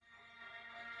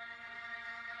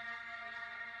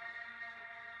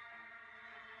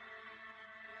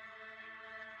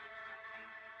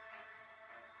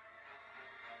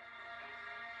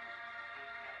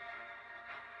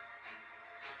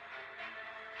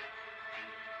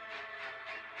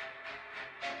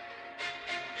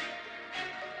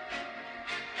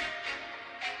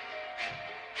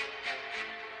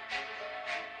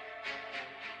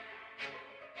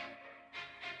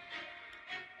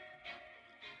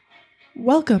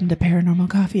Welcome to Paranormal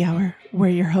Coffee Hour. We're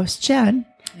your hosts, Jen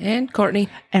and Courtney,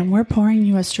 and we're pouring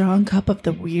you a strong cup of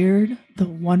the weird, the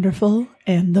wonderful,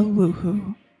 and the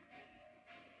woohoo.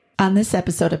 On this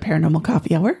episode of Paranormal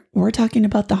Coffee Hour, we're talking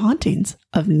about the hauntings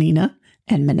of Neenah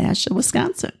and Menasha,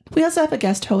 Wisconsin. We also have a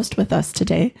guest host with us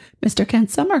today, Mr.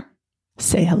 Kent Summer.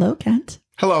 Say hello, Kent.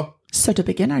 Hello. So to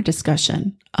begin our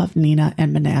discussion of Neenah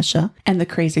and Menasha and the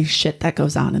crazy shit that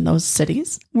goes on in those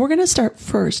cities, we're going to start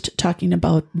first talking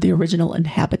about the original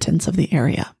inhabitants of the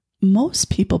area. Most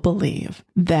people believe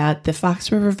that the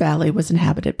Fox River Valley was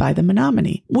inhabited by the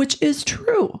Menominee, which is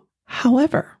true.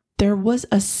 However, there was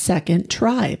a second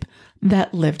tribe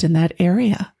that lived in that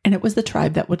area, and it was the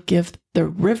tribe that would give the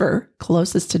river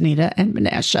closest to Neenah and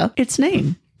Menasha its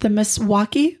name. The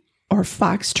Meskwaki or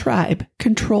Fox tribe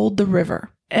controlled the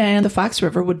river. And the Fox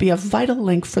River would be a vital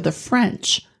link for the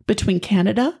French between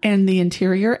Canada and the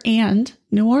interior and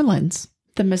New Orleans.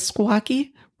 The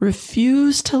Meskwaki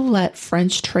refused to let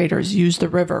French traders use the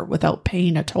river without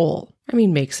paying a toll.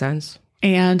 Makes sense.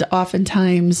 And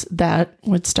oftentimes that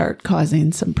would start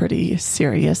causing some pretty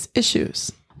serious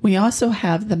issues. We also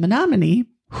have the Menominee,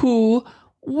 who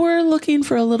were looking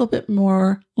for a little bit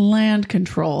more land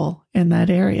control in that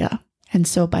area. And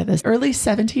so by the early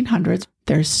 1700s,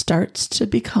 there starts to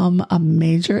become a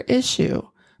major issue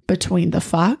between the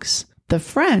Fox, the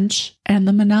French, and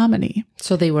the Menominee.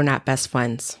 So they were not best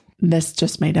friends. This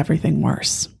just made everything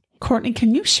worse. Courtney,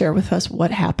 can you share with us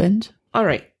what happened? All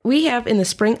right. We have in the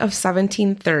spring of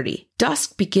 1730,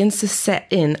 dusk begins to set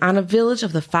in on a village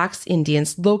of the Fox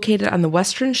Indians located on the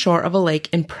western shore of a lake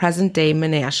in present-day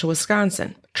Menasha,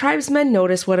 Wisconsin. Tribesmen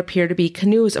notice what appear to be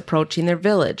canoes approaching their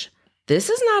village. This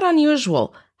is not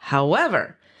unusual.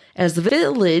 However, as the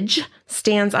village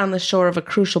stands on the shore of a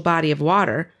crucial body of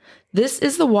water, this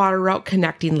is the water route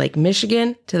connecting Lake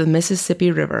Michigan to the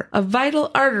Mississippi River, a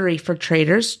vital artery for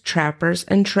traders, trappers,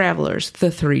 and travelers,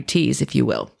 the 3 T's, if you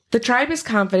will. The tribe is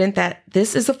confident that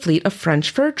this is a fleet of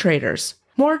French fur traders.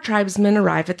 More tribesmen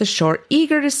arrive at the shore,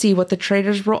 eager to see what the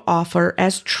traders will offer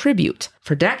as tribute.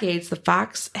 For decades, the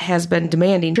Fox has been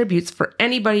demanding tributes for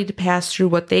anybody to pass through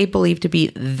what they believe to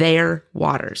be their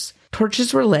waters.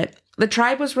 Torches were lit. The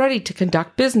tribe was ready to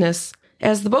conduct business.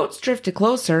 As the boats drifted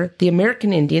closer, the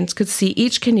American Indians could see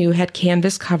each canoe had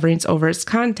canvas coverings over its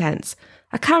contents,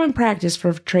 a common practice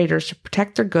for traders to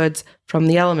protect their goods from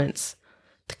the elements.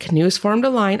 The canoes formed a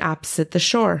line opposite the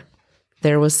shore.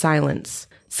 There was silence.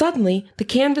 Suddenly, the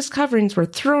canvas coverings were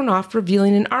thrown off,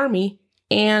 revealing an army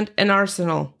and an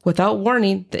arsenal. Without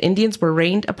warning, the Indians were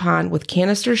rained upon with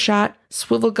canister shot,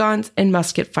 swivel guns, and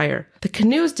musket fire. The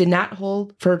canoes did not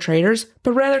hold fur traders,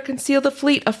 but rather concealed a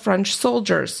fleet of French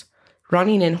soldiers.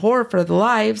 Running in horror for their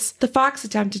lives, the Fox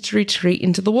attempted to retreat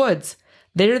into the woods.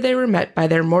 There they were met by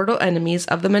their mortal enemies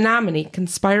of the Menominee,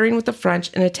 conspiring with the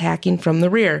French and attacking from the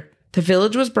rear. The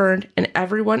village was burned and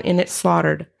everyone in it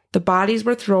slaughtered. The bodies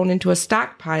were thrown into a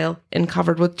stockpile and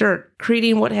covered with dirt,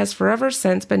 creating what has forever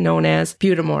since been known as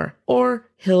Butimore, or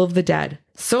Hill of the Dead.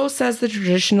 So says the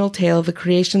traditional tale of the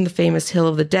creation of the famous Hill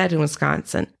of the Dead in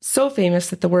Wisconsin. So famous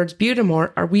that the words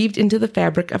Butimore are weaved into the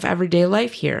fabric of everyday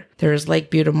life here. There is Lake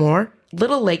Butimore,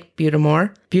 Little Lake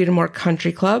Butimore, Butimore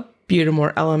Country Club,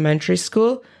 Butimore Elementary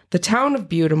School, the town of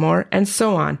Butimore, and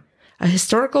so on. A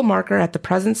historical marker at the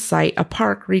present site, a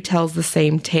park, retells the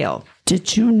same tale.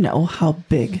 Did you know how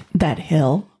big that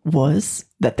hill was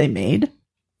that they made?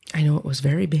 I know it was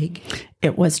very big.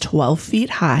 It was 12 feet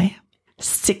high,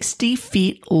 60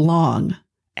 feet long,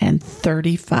 and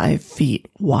 35 feet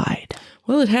wide.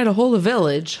 Well, it had a whole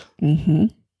village. Mm-hmm.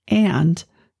 And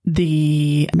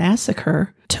the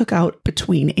massacre took out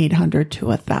between 800 to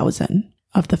 1,000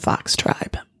 of the Fox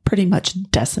tribe. Pretty much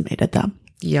decimated them.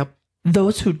 Yep.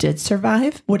 Those who did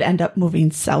survive would end up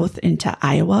moving south into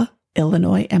Iowa,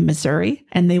 Illinois, and Missouri,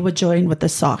 and they would join with the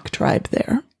Sauk tribe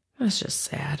there. That's just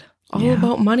sad. All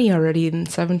about money already in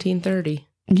 1730.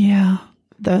 Yeah.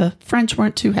 The French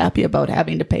weren't too happy about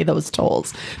having to pay those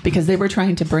tolls because they were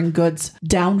trying to bring goods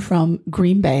down from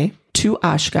Green Bay to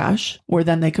Oshkosh, where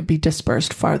then they could be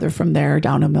dispersed farther from there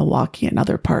down to Milwaukee and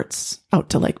other parts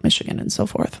out to Lake Michigan and so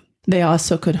forth. They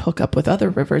also could hook up with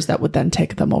other rivers that would then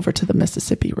take them over to the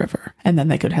Mississippi River, and then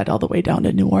they could head all the way down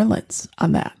to New Orleans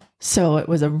on that. So it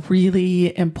was a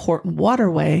really important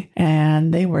waterway,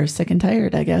 and they were sick and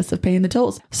tired, I guess, of paying the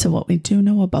tolls. So what we do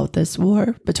know about this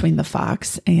war between the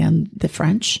Fox and the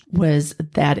French was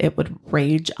that it would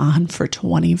rage on for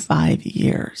 25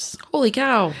 years. Holy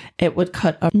cow. It would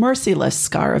cut a merciless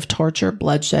scar of torture,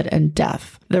 bloodshed, and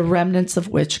death, the remnants of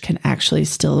which can actually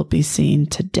still be seen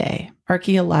today.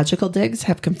 Archaeological digs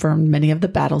have confirmed many of the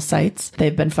battle sites.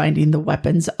 They've been finding the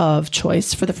weapons of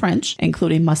choice for the French,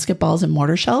 including musket balls and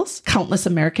mortar shells. Countless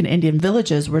American Indian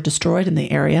villages were destroyed in the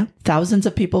area. Thousands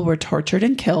of people were tortured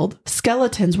and killed.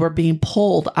 Skeletons were being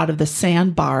pulled out of the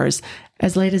sandbars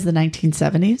as late as the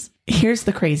 1970s. Here's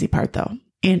the crazy part, though.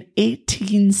 In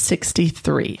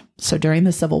 1863, so during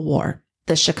the Civil War,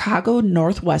 the Chicago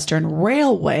Northwestern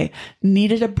Railway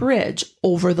needed a bridge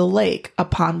over the lake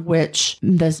upon which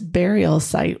this burial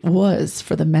site was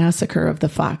for the massacre of the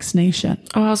Fox Nation.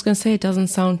 Oh, I was going to say, it doesn't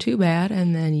sound too bad,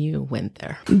 and then you went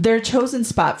there. Their chosen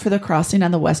spot for the crossing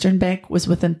on the western bank was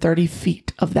within 30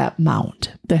 feet of that mound,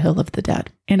 the Hill of the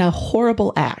Dead. In a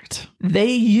horrible act,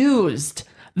 they used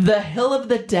the Hill of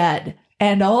the Dead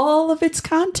and all of its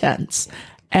contents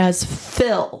as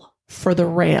fill for the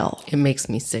rail. It makes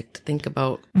me sick to think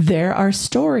about. There are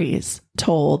stories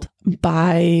told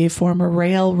by former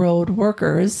railroad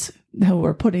workers who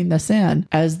were putting this in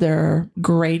as they're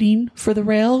grading for the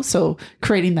rail. So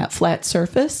creating that flat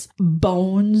surface,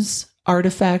 bones,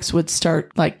 artifacts would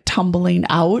start like tumbling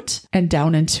out and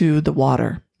down into the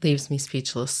water. Leaves me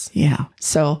speechless. Yeah.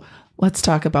 So let's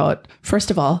talk about, first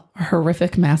of all, a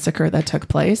horrific massacre that took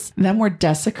place. Then we're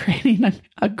desecrating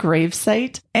a grave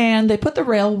site, and they put the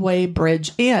railway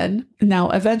bridge in. Now,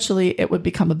 eventually, it would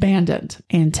become abandoned.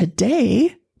 And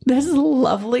today, this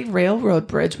lovely railroad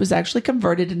bridge was actually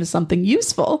converted into something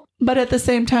useful, but at the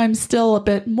same time, still a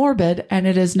bit morbid, and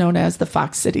it is known as the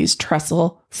Fox Cities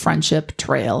Trestle Friendship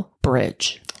Trail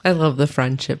Bridge. I love the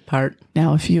friendship part.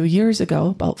 Now, a few years ago,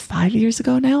 about 5 years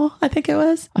ago now, I think it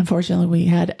was, unfortunately, we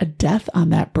had a death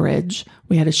on that bridge.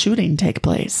 We had a shooting take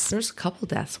place. There's a couple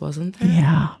deaths, wasn't there?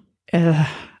 Yeah.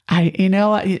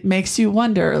 It makes you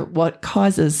wonder what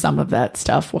causes some of that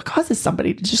stuff. What causes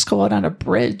somebody to just go out on a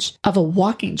bridge of a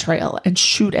walking trail and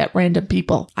shoot at random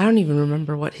people? I don't even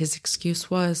remember what his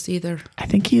excuse was either. I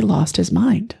think he lost his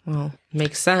mind. Well,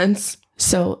 makes sense.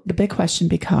 So the big question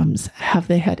becomes, have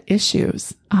they had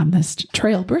issues on this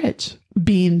trail bridge,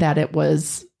 being that it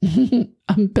was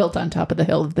built on top of the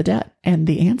Hill of the Dead? And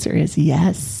the answer is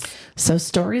yes. So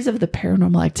stories of the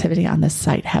paranormal activity on this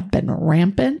site have been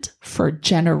rampant for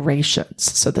generations.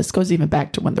 So this goes even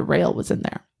back to when the rail was in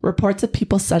there. Reports of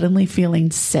people suddenly feeling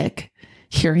sick,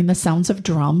 hearing the sounds of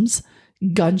drums,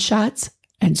 gunshots,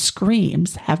 and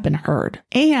screams have been heard.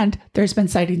 And there's been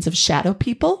sightings of shadow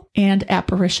people and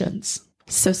apparitions.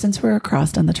 So since we're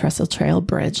across on the Trestle Trail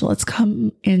Bridge, let's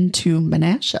come into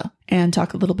Menasha and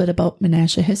talk a little bit about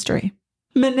Menasha history.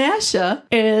 Menasha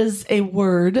is a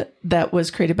word that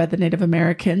was created by the Native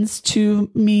Americans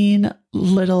to mean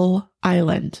little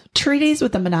island. Treaties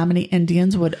with the Menominee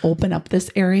Indians would open up this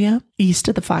area east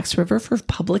of the Fox River for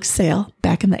public sale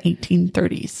back in the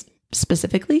 1830s,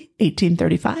 specifically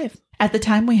 1835. At the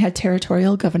time, we had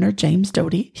Territorial Governor James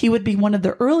Doty. He would be one of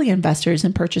the early investors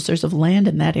and purchasers of land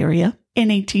in that area. In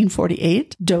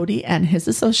 1848, Doty and his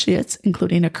associates,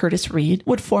 including a Curtis Reed,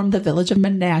 would form the village of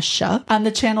Menasha on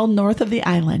the channel north of the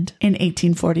island. In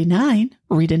 1849,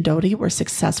 Reed and Doty were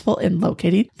successful in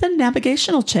locating the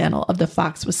navigational channel of the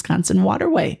Fox-Wisconsin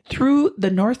Waterway through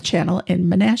the North Channel in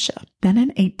Menasha. Then in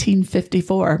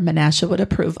 1854, Menasha would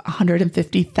approve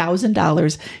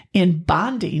 $150,000 in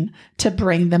bonding to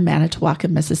bring the Manitowoc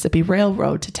and Mississippi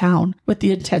Railroad to town with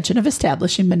the intention of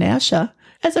establishing Menasha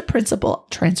as a principal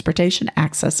transportation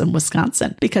access in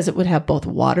Wisconsin because it would have both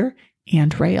water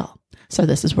and rail. So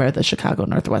this is where the Chicago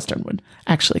Northwestern would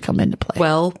actually come into play.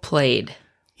 Well played.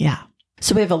 Yeah.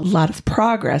 So we have a lot of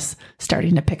progress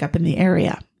starting to pick up in the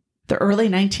area. The early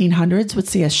 1900s would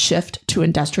see a shift to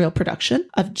industrial production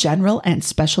of general and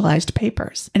specialized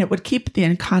papers, and it would keep the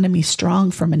economy strong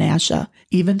for Menasha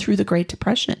even through the Great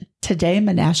Depression. Today,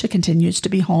 Menasha continues to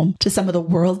be home to some of the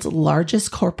world's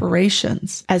largest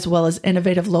corporations, as well as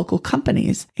innovative local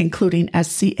companies, including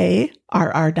SCA,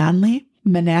 R.R. Donnelley,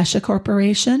 Menasha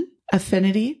Corporation,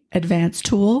 Affinity, Advanced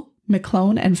Tool,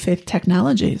 McClone, and Faith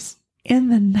Technologies. In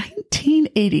the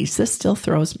 1980s, this still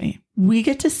throws me, we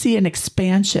get to see an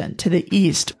expansion to the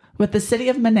east with the city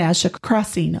of Menasha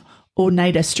crossing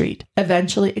Oneida Street,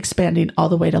 eventually expanding all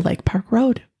the way to Lake Park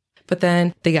Road. But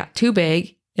then they got too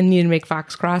big and needed to make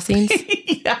Fox crossings.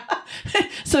 Yeah.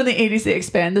 So in the 80s, they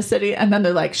expand the city, and then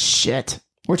they're like, shit,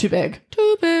 we're too big.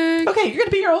 Too big. Okay, you're going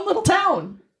to be your own little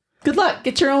town. Good luck.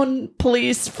 Get your own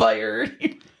police, fire.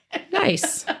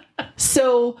 Nice.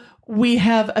 So we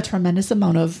have a tremendous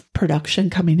amount of production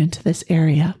coming into this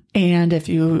area. And if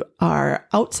you are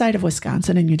outside of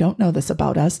Wisconsin and you don't know this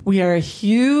about us, we are a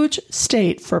huge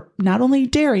state for not only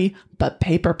dairy, but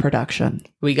paper production.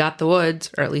 We got the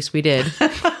woods, or at least we did.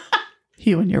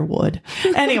 You and your wood.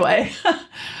 Anyway,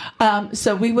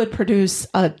 so we would produce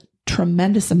a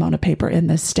tremendous amount of paper in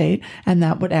this state, and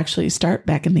that would actually start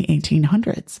back in the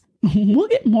 1800s. We'll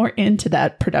get more into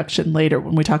that production later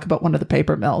when we talk about one of the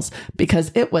paper mills,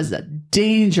 because it was a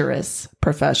dangerous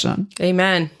profession.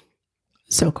 Amen.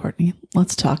 So, Courtney,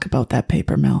 let's talk about that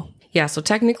paper mill. Yeah, so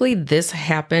technically this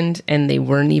happened and they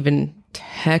weren't even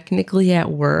technically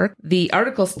at work. The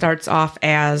article starts off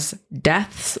as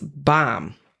Death's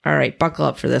Bomb. All right, buckle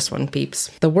up for this one, peeps.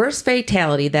 The worst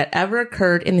fatality that ever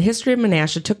occurred in the history of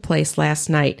Menasha took place last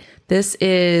night. This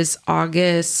is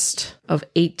August of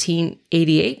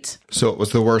 1888. So it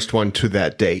was the worst one to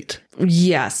that date.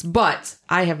 Yes, but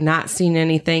I have not seen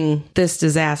anything this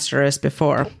disastrous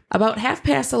before. About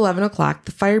 11:30,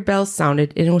 the fire bells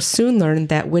sounded, and it was soon learned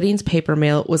that Whitting's paper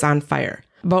mill was on fire.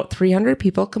 About 300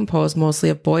 people, composed mostly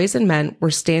of boys and men, were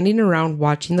standing around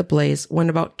watching the blaze when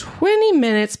about 20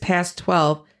 minutes past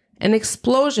 12, an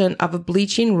explosion of a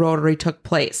bleaching rotary took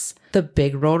place. The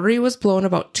big rotary was blown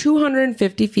about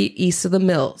 250 feet east of the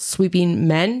mill, sweeping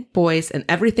men, boys, and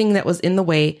everything that was in the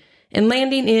way, and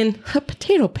landing in a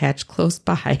potato patch close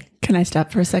by. Can I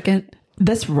stop for a second?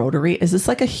 This rotary, is this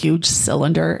like a huge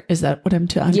cylinder? Is that what I'm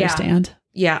to understand?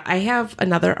 Yeah, I have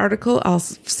another article. I'll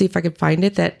see if I can find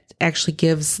it that actually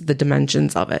gives the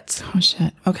dimensions of it. Oh,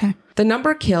 shit. Okay. The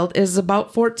number killed is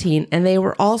about 14, and they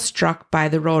were all struck by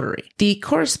the rotary. The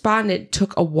correspondent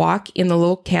took a walk in the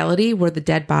locality where the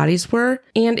dead bodies were,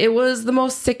 and it was the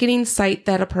most sickening sight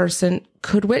that a person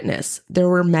could witness. There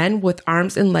were men with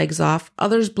arms and legs off,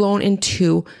 others blown in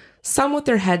two, some with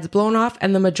their heads blown off,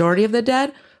 and the majority of the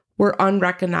dead were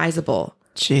unrecognizable.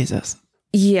 Jesus.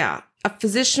 Yeah. A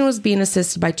physician was being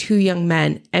assisted by two young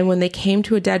men, and when they came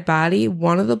to a dead body,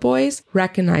 one of the boys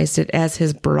recognized it as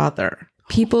his brother.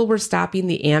 People were stopping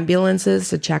the ambulances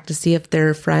to check to see if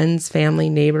their friends, family,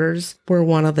 neighbors were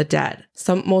one of the dead.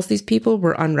 Most of these people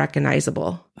were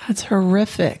unrecognizable. That's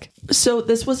horrific. So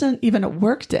this wasn't even a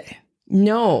work day?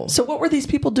 No. So what were these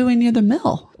people doing near the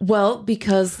mill? Well,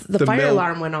 because the fire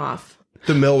alarm went off.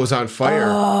 The mill was on fire.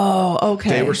 Oh, okay.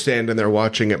 They were standing there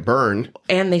watching it burn.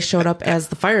 And they showed up as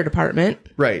the fire department.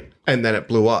 Right. And then it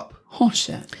blew up. Oh,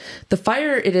 shit. The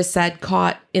fire, it is said,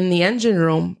 caught in the engine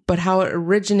room, but how it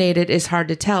originated is hard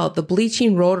to tell. The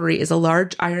bleaching rotary is a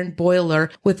large iron boiler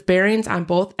with bearings on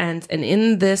both ends, and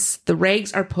in this, the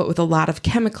rags are put with a lot of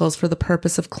chemicals for the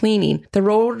purpose of cleaning. The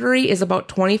rotary is about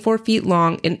 24 feet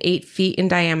long and 8 feet in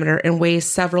diameter and weighs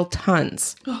several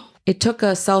tons. It took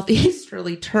a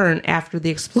southeasterly turn after the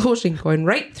explosion, going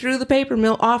right through the paper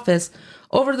mill office,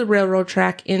 over the railroad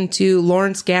track into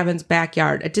Lawrence Gavin's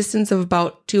backyard, a distance of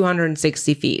about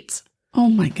 260 feet. Oh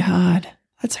my God.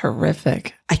 That's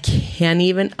horrific. I can't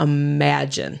even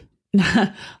imagine.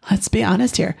 Let's be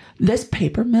honest here. This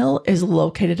paper mill is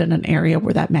located in an area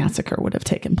where that massacre would have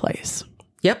taken place.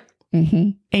 Yep. Mm-hmm.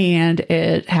 And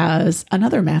it has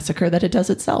another massacre that it does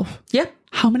itself. Yep.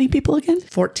 How many people again?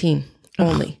 14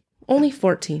 only. Only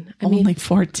 14. Only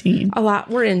 14. A lot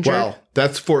were injured. Well,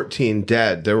 that's 14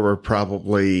 dead. There were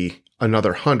probably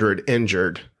another 100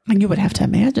 injured. And you would have to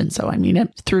imagine so. I mean,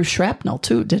 it threw shrapnel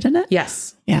too, didn't it?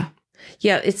 Yes. Yeah.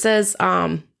 Yeah, it says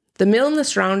the mill and the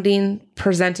surrounding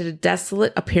presented a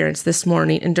desolate appearance this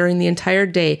morning, and during the entire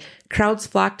day, crowds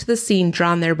flocked to the scene,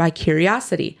 drawn there by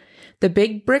curiosity. The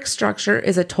big brick structure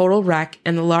is a total wreck,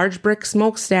 and the large brick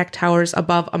smokestack towers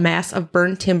above a mass of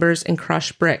burned timbers and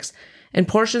crushed bricks, and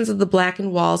portions of the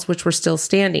blackened walls which were still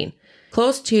standing.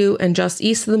 Close to and just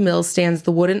east of the mill stands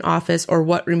the wooden office, or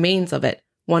what remains of it.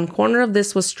 One corner of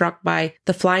this was struck by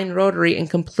the flying rotary and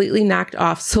completely knocked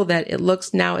off so that it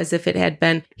looks now as if it had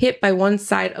been hit by one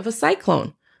side of a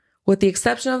cyclone. With the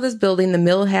exception of this building, the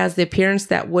mill has the appearance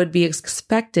that would be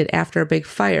expected after a big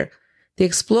fire. The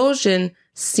explosion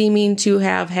seeming to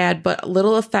have had but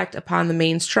little effect upon the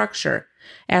main structure.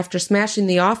 After smashing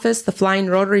the office, the flying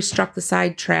rotary struck the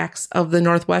side tracks of the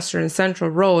northwestern and central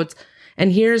roads,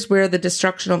 and here's where the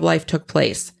destruction of life took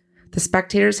place. The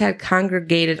spectators had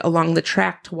congregated along the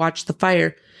track to watch the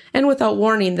fire, and without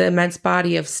warning, the immense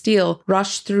body of steel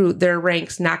rushed through their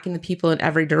ranks, knocking the people in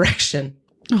every direction.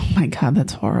 Oh my God,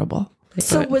 that's horrible.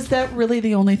 So was that really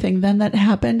the only thing then that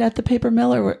happened at the paper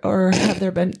mill, or have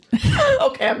there been?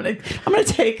 Okay, I'm gonna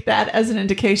take that as an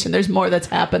indication. There's more that's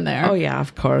happened there. Oh yeah,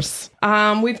 of course.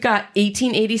 We've got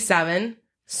 1887.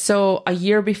 So a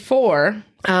year before,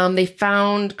 they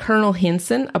found Colonel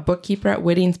Hinson, a bookkeeper at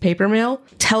Whitting's paper mill,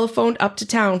 telephoned up to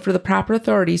town for the proper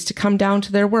authorities to come down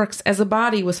to their works as a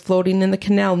body was floating in the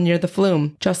canal near the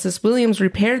flume. Justice Williams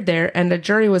repaired there and a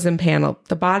jury was impaneled.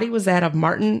 The body was that of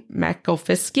Martin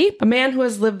Makofiski, a man who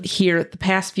has lived here the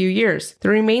past few years. The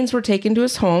remains were taken to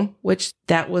his home, which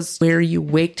that was where you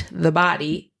waked the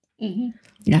body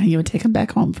Yeah, you would take him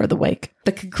back home for the wake.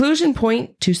 The conclusion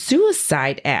point to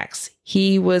suicide acts.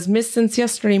 He was missed since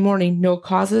yesterday morning. No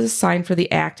causes assigned for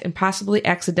the act, and possibly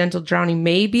accidental drowning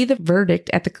may be the verdict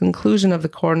at the conclusion of the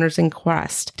coroner's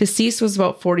inquest. Deceased was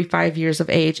about 45 years of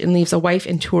age and leaves a wife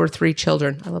and 2 or 3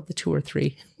 children. I love the 2 or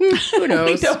 3. Who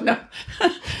knows? I don't know.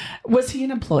 Was he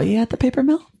an employee at the paper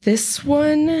mill? This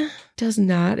one does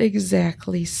not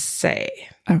exactly say.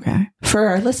 Okay. For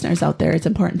our listeners out there, it's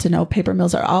important to know paper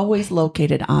mills are always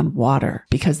located on water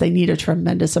because they need a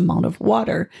tremendous amount of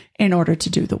water in order to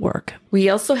do the work. We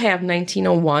also have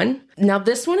 1901. Now,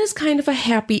 this one is kind of a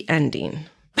happy ending.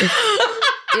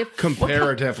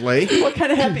 Comparatively. What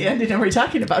kind of happy ending are we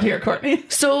talking about here, Courtney?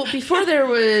 So before there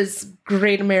was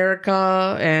Great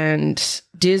America and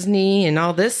Disney and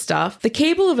all this stuff, the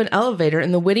cable of an elevator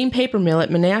in the Whitting paper mill at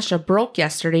Menasha broke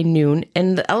yesterday noon,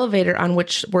 and the elevator on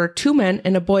which were 2 men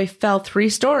and a boy fell 3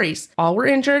 stories. All were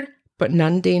injured, but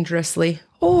none dangerously.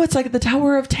 Oh, it's like the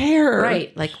Tower of Terror.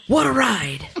 Right. Like, what a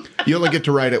ride. You only get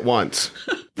to ride it once.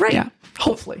 Right. Yeah,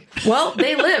 hopefully. Well,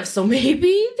 they live, so maybe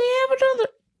they have another.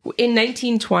 In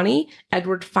 1920,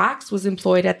 Edward Fox was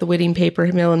employed at the Whitting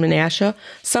paper mill in Menasha,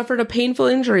 suffered a painful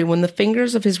injury when the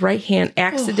fingers of his right hand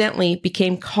accidentally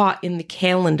became caught in the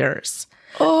calendars.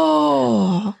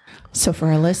 Oh. So for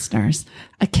our listeners,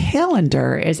 a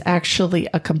calendar is actually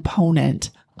a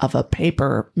component of a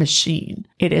paper machine.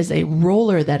 It is a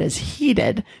roller that is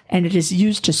heated, and it is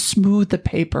used to smooth the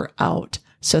paper out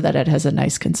so that it has a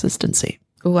nice consistency.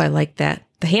 Ooh, I like that.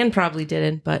 The hand probably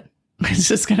didn't, but... I was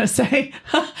just going to say,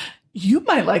 you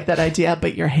might like that idea,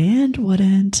 but your hand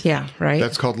wouldn't. Yeah, right?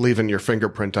 That's called leaving your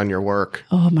fingerprint on your work.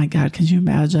 Oh my God. Can you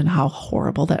imagine how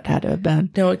horrible that had to have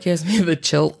been? No, it gives me the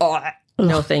chill. Oh,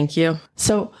 no, thank you.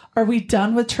 So are we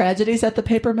done with tragedies at the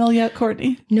paper mill yet,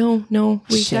 Courtney? No,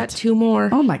 we got 2 more.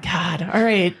 Oh my God. All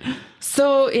right.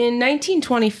 So in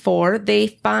 1924, they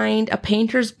find a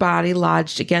painter's body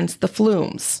lodged against the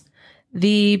flumes.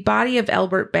 The body of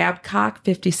Albert Babcock,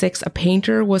 56, a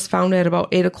painter, was found at about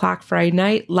 8 o'clock Friday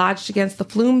night, lodged against the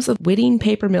flumes of Whitting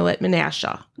paper mill at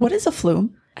Menasha. What is a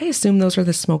flume? I assume those are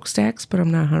the smokestacks, but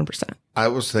I'm not 100%. I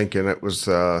was thinking it was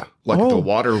the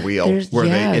water wheel where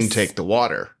they intake the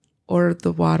water. Or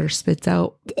the water spits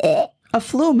out. A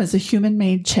flume is a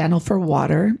human-made channel for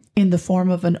water in the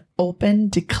form of an open,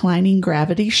 declining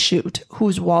gravity chute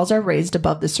whose walls are raised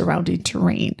above the surrounding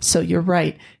terrain. So you're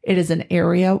right. It is an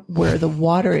area where the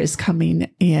water is coming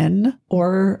in,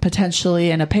 or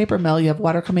potentially in a paper mill, you have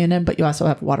water coming in, but you also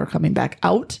have water coming back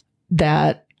out.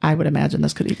 That I would imagine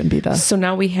this could even be the So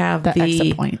now we have the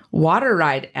exit point. water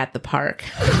ride at the park.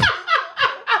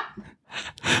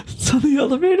 So the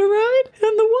elevator ride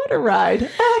and the water ride.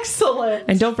 Excellent.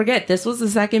 And don't forget, this was the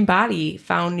second body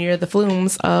found near the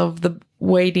flumes of the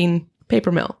Whitting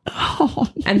paper mill. Oh.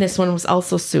 And this one was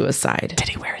also suicide. Did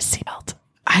he wear a seatbelt?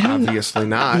 I don't know. Obviously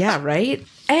not. Yeah, right?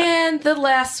 And the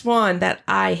last one that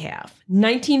I have,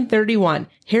 1931,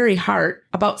 Harry Hart,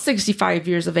 about 65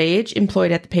 years of age,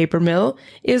 employed at the paper mill,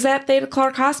 is at Theda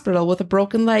Clark Hospital with a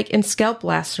broken leg and scalp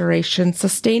laceration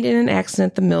sustained in an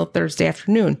accident at the mill Thursday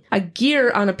afternoon. A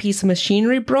gear on a piece of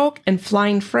machinery broke and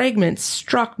flying fragments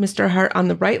struck Mr. Hart on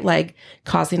the right leg,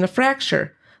 causing a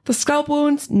fracture. The scalp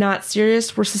wounds, not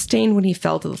serious, were sustained when he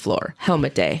fell to the floor.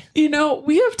 Helmet day. You know,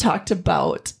 we have talked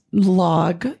about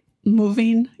log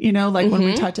moving, like when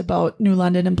we talked about New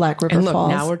London and Black River And look,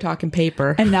 Falls. now we're talking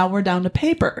paper. And now we're down to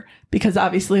paper because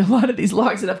obviously a lot of these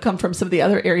logs that have come from some of the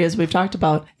other areas we've talked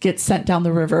about get sent down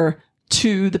the river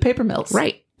to the paper mills.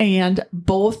 Right. And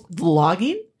both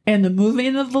logging and the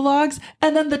moving of the logs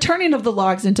and then the turning of the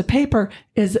logs into paper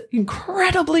is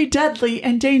incredibly deadly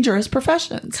and dangerous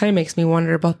professions. Kind of makes me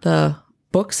wonder about the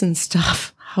books and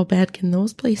stuff. How bad can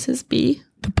those places be?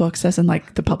 The books, as in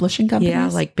like the publishing companies? Yeah,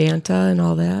 like Banta and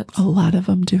all that. A lot of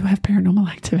them do have paranormal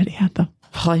activity at them.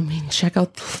 Well, I mean, check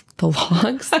out the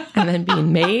logs and then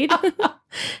being made.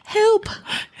 Help.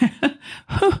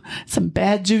 Some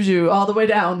bad juju all the way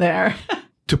down there.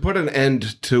 To put an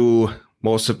end to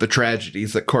most of the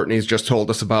tragedies that Courtney's just told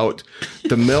us about,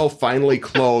 the mill finally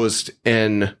closed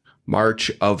in March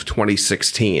of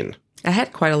 2016. I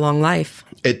had quite a long life.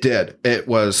 It did. It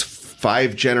was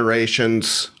 5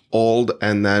 generations old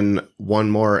and then one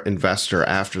more investor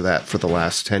after that for the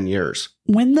last 10 years.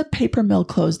 When the paper mill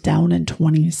closed down in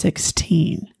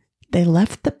 2016, they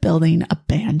left the building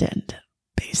abandoned,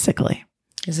 basically.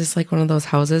 Is this like one of those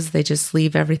houses? They just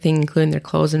leave everything, including their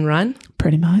clothes, and run?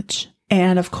 Pretty much.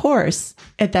 And of course,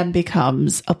 it then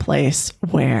becomes a place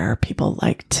where people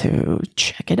like to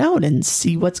check it out and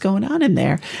see what's going on in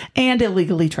there and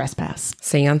illegally trespass.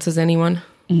 Seances, anyone?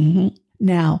 Mm-hmm.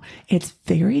 Now, it's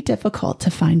very difficult to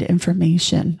find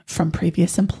information from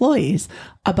previous employees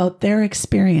about their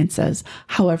experiences.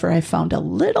 However, I found a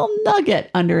little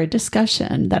nugget under a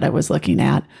discussion that I was looking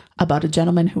at about a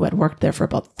gentleman who had worked there for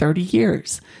about 30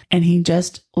 years, and he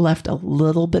just left a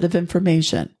little bit of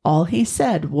information. All he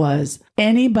said was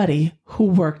anybody who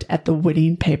worked at the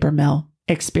Whitting paper mill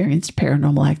experienced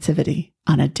paranormal activity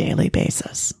on a daily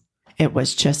basis. It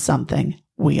was just something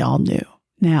we all knew.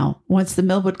 Now, once the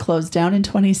mill would close down in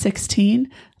 2016,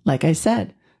 like I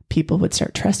said, people would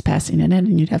start trespassing in it,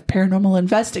 and you'd have paranormal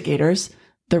investigators,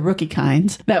 the rookie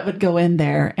kinds, that would go in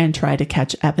there and try to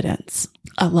catch evidence.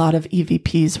 A lot of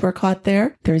EVPs were caught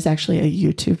there. There's actually a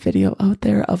YouTube video out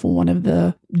there of one of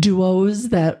the duos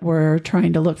that were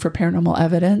trying to look for paranormal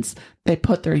evidence. They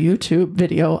put their YouTube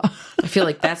video. I feel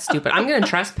like that's stupid. I'm going to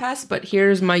trespass, but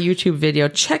here's my YouTube video.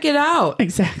 Check it out.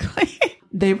 Exactly.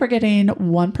 They were getting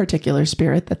one particular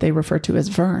spirit that they refer to as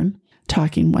Vern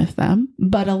talking with them.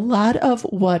 But a lot of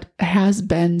what has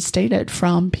been stated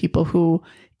from people who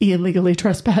illegally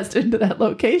trespassed into that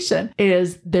location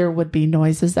is there would be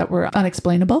noises that were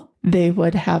unexplainable. They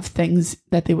would have things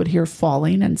that they would hear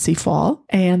falling and see fall,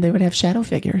 and they would have shadow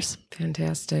figures.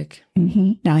 Fantastic.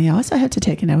 Now, you also have to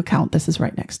take into account this is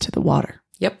right next to the water.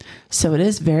 Yep. So it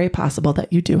is very possible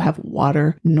that you do have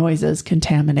water noises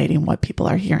contaminating what people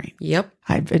are hearing. Yep.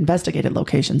 I've investigated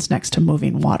locations next to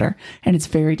moving water, and it's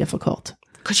very difficult.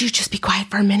 Could you just be quiet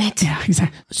for a minute? Yeah,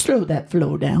 exactly. Slow that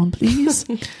flow down, please.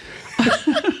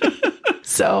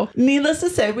 So, needless to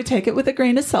say, we take it with a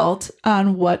grain of salt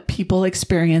on what people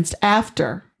experienced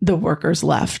after the workers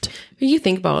left. You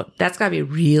think about that's got to be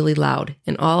really loud,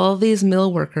 and all of these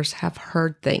mill workers have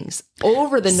heard things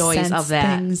over the noise Sensed of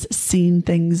that. Things, seen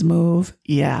things move.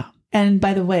 Yeah. And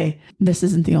by the way, this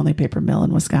isn't the only paper mill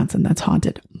in Wisconsin that's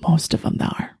haunted. Most of them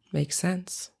are. Makes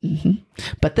sense.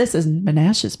 But this is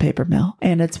Menasha's paper mill,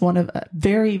 and it's one of a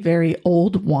very, very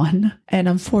old one. And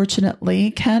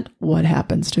unfortunately, Kent, what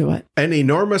happens to it? An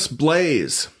enormous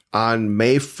blaze on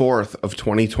May 4th of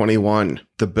 2021.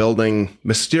 The building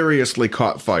mysteriously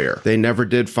caught fire. They never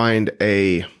did find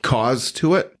a cause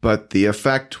to it, but the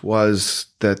effect was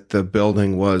that the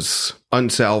building was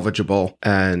unsalvageable.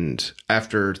 And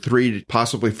after 3,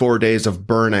 possibly 4 days of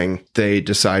burning, they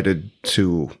decided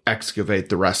to excavate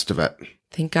the rest of it.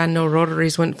 Thank God no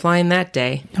rotaries went flying that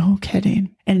day. No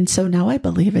kidding. And so now I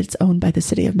believe it's owned by the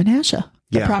city of Menasha.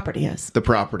 The property is. The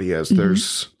property is.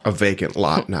 There's a vacant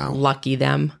lot now. Lucky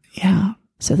them. Yeah.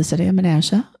 So the city of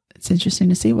Menasha, it's interesting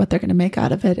to see what they're going to make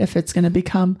out of it. If it's going to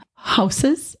become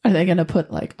houses, are they going to put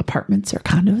like apartments or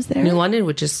condos there? New London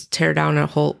would just tear down a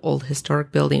whole old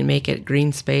historic building and make it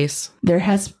green space. There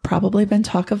has probably been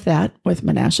talk of that with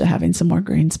Menasha having some more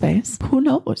green space. Who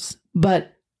knows?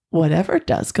 But whatever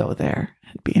does go there,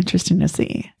 it'd be interesting to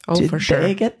see. Oh, for sure. Did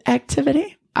they get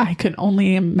activity? I can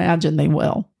only imagine they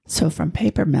will. So from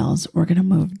paper mills, we're going to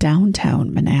move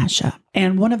downtown Menasha.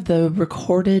 And one of the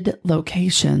recorded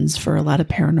locations for a lot of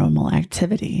paranormal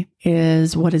activity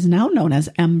is what is now known as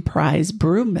Emprise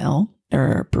Brew Mill.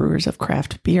 They're brewers of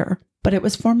craft beer, but it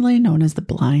was formerly known as the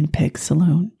Blind Pig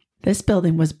Saloon. This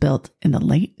building was built in the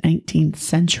late 19th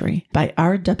century by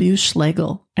R.W.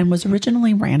 Schlegel and was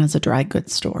originally ran as a dry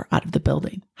goods store out of the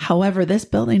building. However, this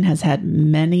building has had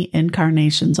many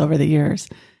incarnations over the years,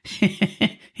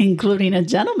 including a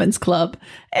gentleman's club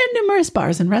and numerous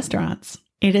bars and restaurants.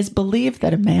 It is believed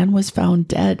that a man was found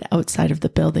dead outside of the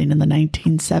building in the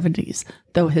 1970s,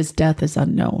 though his death is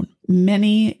unknown.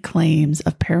 Many claims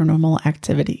of paranormal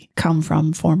activity come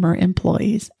from former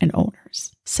employees and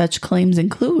owners. Such claims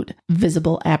include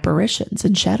visible apparitions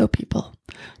and shadow people,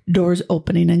 doors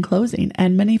opening and closing,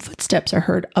 and many footsteps are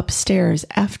heard upstairs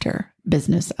after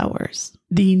business hours.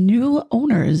 The new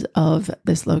owners of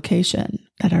this location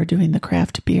that are doing the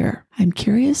craft beer, I'm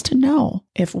curious to know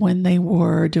if when they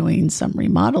were doing some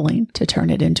remodeling to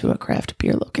turn it into a craft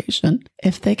beer location,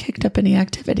 if they kicked up any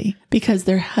activity, because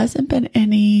there hasn't been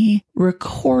any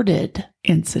recorded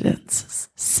incidents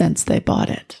since they bought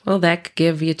it. Well, that could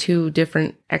give you 2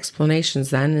 different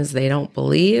explanations then, is they don't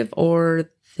believe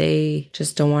or they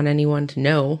just don't want anyone to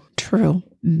know. True.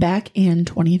 Back in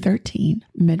 2013,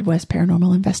 Midwest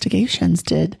Paranormal Investigations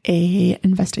did an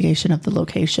investigation of the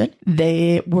location.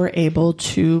 They were able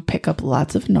to pick up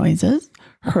lots of noises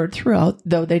heard throughout,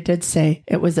 though they did say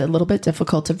it was a little bit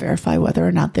difficult to verify whether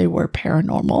or not they were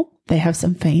paranormal. They have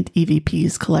some faint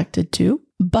EVPs collected too,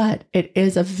 but it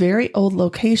is a very old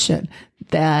location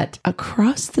that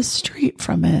across the street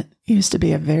from it used to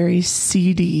be a very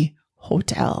seedy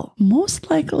hotel, most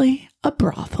likely a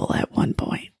brothel at one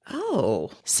point.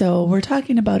 Oh. So we're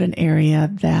talking about an area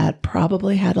that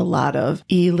probably had a lot of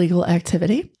illegal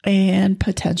activity and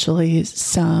potentially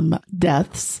some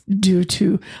deaths due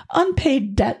to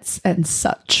unpaid debts and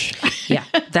such. Yeah,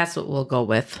 that's what we'll go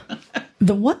with.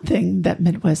 The one thing that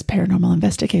Midwest Paranormal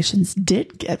Investigations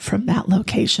did get from that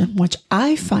location, which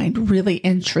I find really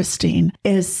interesting,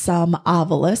 is some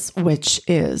Ovilus, which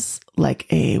is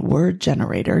like a word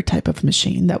generator type of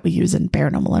machine that we use in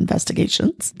paranormal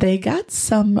investigations. They got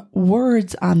some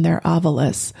words on their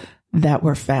Ovilus that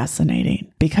were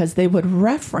fascinating because they would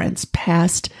reference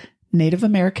past Native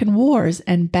American wars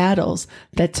and battles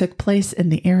that took place in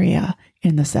the area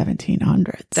in the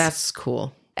 1700s. That's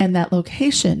cool. And that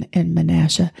location in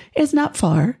Menasha is not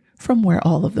far from where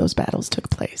all of those battles took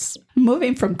place.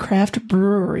 Moving from craft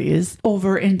breweries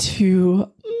over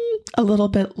into a little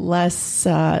bit less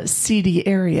seedy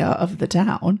area of the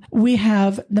town, we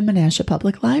have the Menasha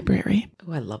Public Library.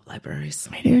 Oh, I love libraries.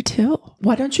 I do too.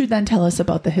 Why don't you then tell us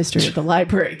about the history of the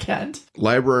library, Kent?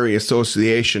 Library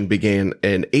Association began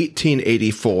in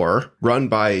 1884, run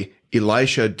by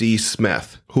Elisha D.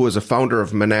 Smith, who was a founder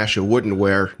of Menasha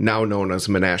Woodenware, now known as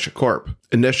Menasha Corp.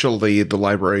 Initially, the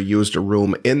library used a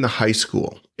room in the high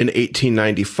school. In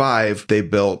 1895, they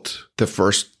built the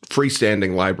first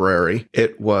freestanding library.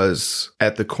 It was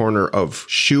at the corner of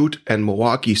Chute and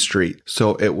Milwaukee Street,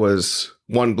 so it was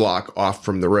one block off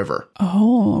from the river.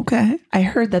 Oh, okay. I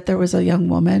heard that there was a young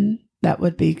woman that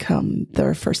would become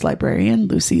their first librarian,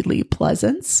 Lucy Lee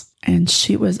Pleasance. And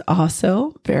she was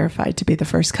also verified to be the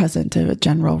first cousin to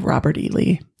General Robert E.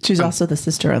 Lee. She's also the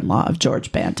sister-in-law of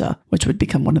George Banta, which would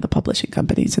become one of the publishing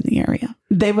companies in the area.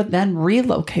 They would then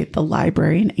relocate the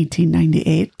library in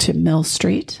 1898 to Mill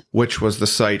Street, which was the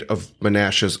site of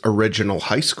Menasha's original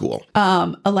high school.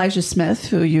 Elijah Smith,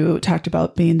 who you talked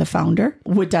about being the founder,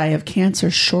 would die of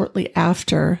cancer shortly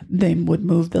after they would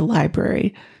move the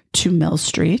library to Mill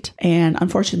Street. And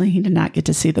unfortunately, he did not get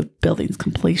to see the building's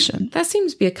completion. That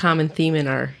seems to be a common theme in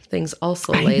our things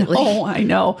also lately. I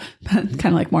know. Kind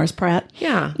of like Morris Pratt.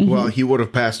 Yeah. Mm-hmm. Well, he would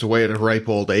have passed away at a ripe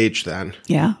old age then.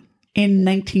 Yeah. In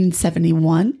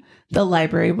 1971, the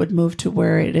library would move to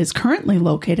where it is currently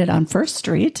located on First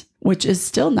Street, which is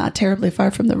still not terribly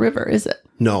far from the river, is it?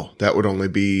 No, that would only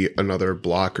be another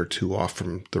block or two off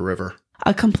from the river.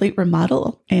 A complete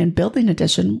remodel and building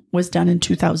addition was done in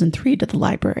 2003 to the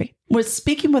library. Was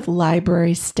speaking with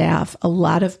library staff, a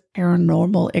lot of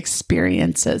paranormal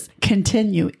experiences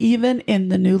continue even in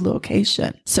the new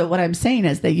location. So what I'm saying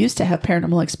is they used to have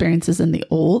paranormal experiences in the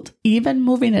old. Even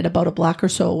moving it about a block or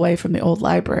so away from the old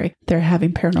library, they're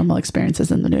having paranormal experiences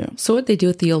in the new. So what did they do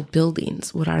with the old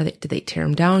buildings? What are they? Did they tear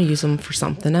them down, use them for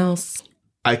something else?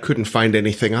 I couldn't find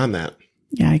anything on that.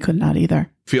 Yeah, I could not either.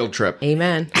 Field trip.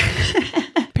 Amen.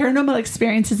 Paranormal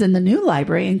experiences in the new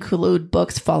library include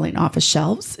books falling off of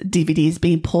shelves, DVDs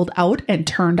being pulled out and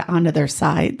turned onto their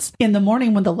sides. In the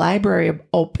morning when the library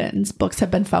opens, books have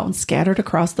been found scattered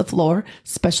across the floor,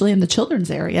 especially in the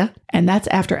children's area. And that's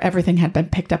after everything had been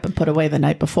picked up and put away the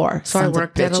night before. So I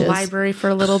worked at a library for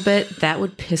a little bit. That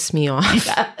would piss me off.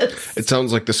 Yes. It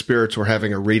sounds like the spirits were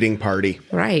having a reading party.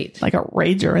 Right. Like a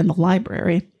rager in the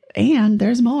library. And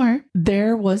there's more.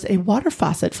 There was a water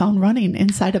faucet found running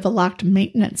inside of a locked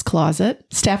maintenance closet.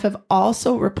 Staff have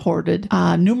also reported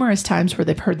numerous times where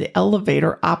they've heard the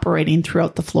elevator operating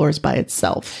throughout the floors by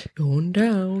itself. Going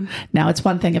down. Now, it's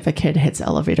one thing if a kid hits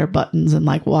elevator buttons and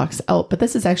walks out, but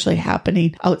this is actually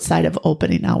happening outside of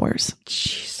opening hours.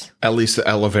 Jeez. At least the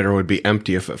elevator would be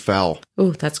empty if it fell.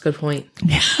 Oh, that's a good point.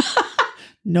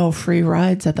 No free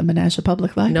rides at the Menasha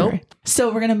Public Library. Nope. So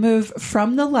we're going to move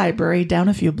from the library down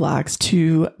a few blocks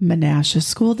to Menasha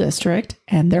School District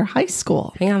and their high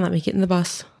school. Hang on, let me get in the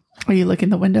bus. Are you looking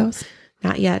the windows?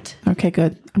 Not yet. Okay,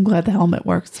 good. I'm glad the helmet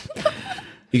works.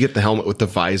 You get the helmet with the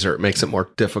visor. It makes it more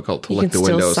difficult to look the You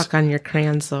can windows. still suck on your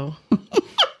crayons, though.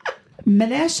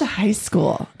 Menasha High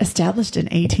School, established in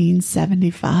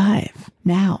 1875.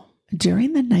 Now,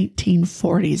 during the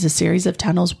 1940s, a series of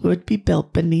tunnels would be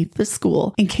built beneath the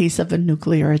school in case of a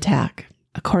nuclear attack.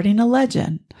 According to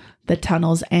legend, the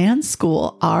tunnels and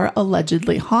school are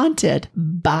allegedly haunted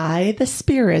by the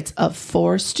spirits of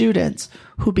 4 students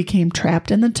who became trapped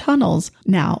in the tunnels.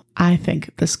 Now, I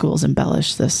think the schools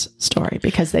embellished this story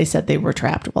because they said they were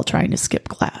trapped while trying to skip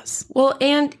class. Well,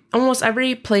 and almost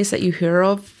every place that you hear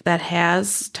of that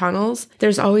has tunnels,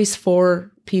 there's always 4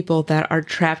 people that are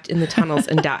trapped in the tunnels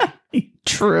and die.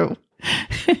 True.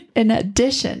 In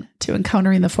addition to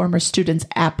encountering the former students'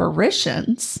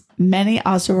 apparitions, many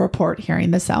also report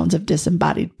hearing the sounds of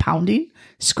disembodied pounding,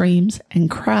 screams,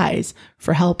 and cries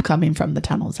for help coming from the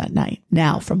tunnels at night.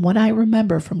 Now, from what I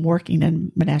remember from working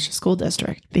in Menasha School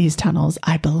District, these tunnels,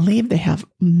 I believe they have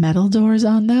metal doors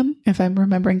on them, if I'm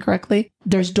remembering correctly.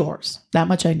 There's doors. That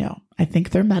much I know. I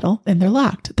think they're metal and they're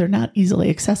locked. They're not easily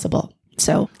accessible.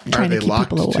 So trying to keep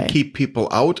people away. Are they locked to keep people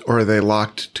out, or are they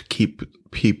locked to keep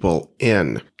people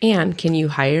in? And can you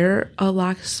hire a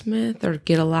locksmith or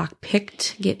get a lock pick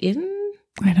to get in?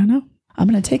 I don't know. I'm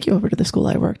going to take you over to the school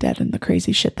I worked at and the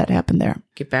crazy shit that happened there.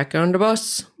 Get back on the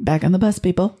bus. Back on the bus,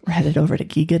 people. We're headed over to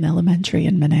Geoghan Elementary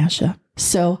in Menasha.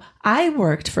 So I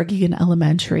worked for Geoghan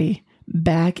Elementary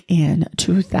back in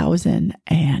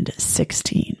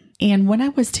 2016. And when I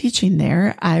was teaching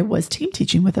there, I was team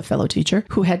teaching with a fellow teacher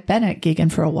who had been at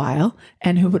Geoghan for a while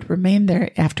and who would remain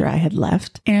there after I had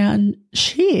left. And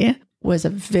she was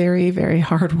a very, very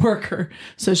hard worker.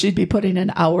 So she'd be putting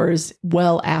in hours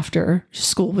well after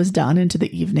school was done into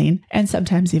the evening and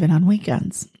sometimes even on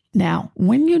weekends. Now,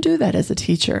 when you do that as a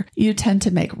teacher, you tend to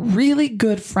make really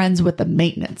good friends with the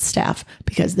maintenance staff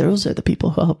because those are the people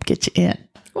who help get you in.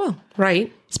 Well,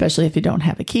 right. Especially if you don't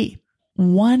have a key.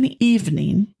 One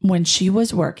evening when she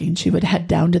was working, she would head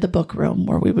down to the book room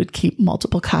where we would keep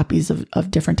multiple copies of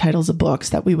different titles of books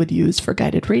that we would use for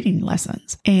guided reading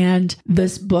lessons. And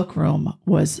this book room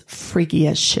was freaky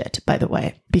as shit, by the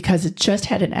way, because it just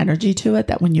had an energy to it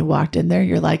that when you walked in there,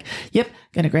 you're like, yep,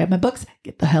 gonna grab my books,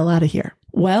 get the hell out of here.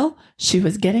 Well, she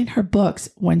was getting her books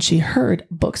when she heard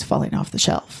books falling off the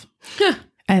shelf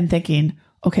and thinking,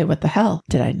 okay, what the hell?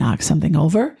 Did I knock something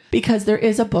over? Because there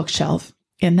is a bookshelf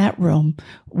in that room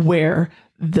where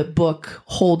the book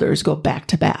holders go back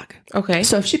to back. Okay.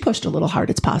 So if she pushed a little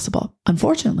hard, it's possible.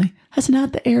 Unfortunately, that's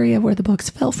not the area where the books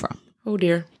fell from. Oh,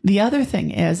 dear. The other thing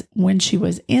is when she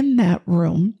was in that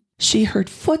room, she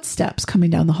heard footsteps coming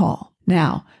down the hall.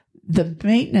 Now, the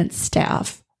maintenance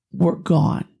staff were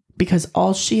gone because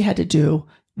all she had to do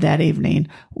that evening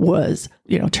was,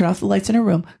 turn off the lights in her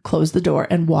room, close the door,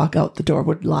 and walk out. The door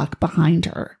would lock behind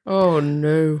her. Oh,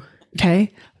 no.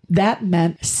 Okay. That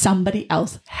meant somebody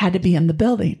else had to be in the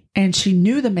building. And she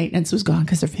knew the maintenance was gone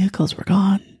because their vehicles were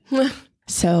gone.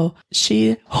 So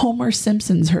she Homer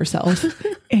Simpsons herself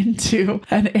into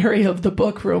an area of the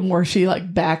book room where she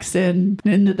backs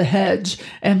into the hedge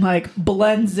and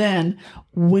blends in,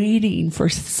 waiting for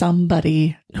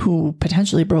somebody who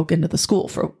potentially broke into the school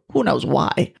for who knows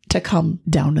why to come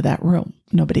down to that room.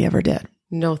 Nobody ever did.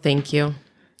 No, thank you.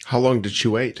 How long did she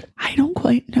wait? I don't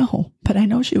quite know, but I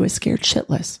know she was scared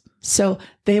shitless. So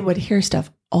they would hear stuff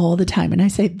all the time. And I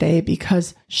say they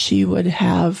because she would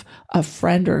have a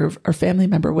friend or family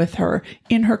member with her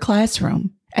in her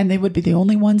classroom, and they would be the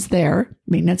only ones there.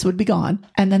 Maintenance would be gone.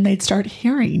 And then they'd start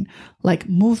hearing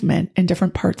movement in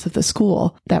different parts of the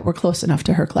school that were close enough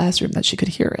to her classroom that she could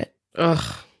hear it.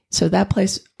 Ugh. So that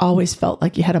place always felt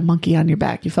like you had a monkey on your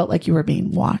back. You felt like you were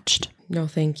being watched. No,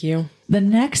 thank you. The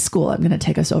next school I'm going to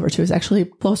take us over to is actually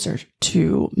closer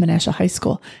to Menasha High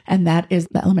School, and that is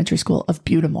the elementary school of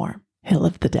Butamore, Hill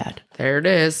of the Dead. There it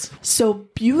is. So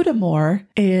Butamore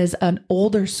is an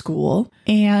older school,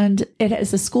 and it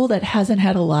is a school that hasn't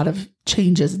had a lot of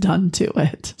changes done to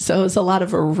it. So it's a lot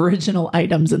of original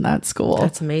items in that school.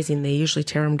 That's amazing. They usually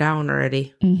tear them down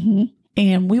already. Mm-hmm.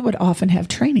 And we would often have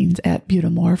trainings at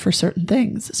Butamore for certain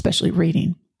things, especially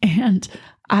reading. And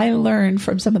I learned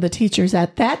from some of the teachers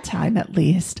at that time, at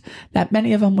least, that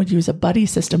many of them would use a buddy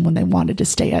system when they wanted to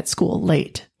stay at school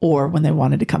late or when they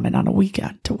wanted to come in on a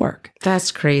weekend to work.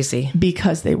 That's crazy.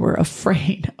 Because they were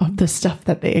afraid of the stuff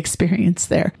that they experienced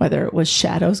there, whether it was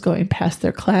shadows going past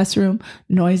their classroom,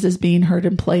 noises being heard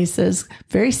in places,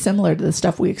 very similar to the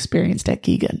stuff we experienced at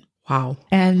Geoghan. Wow.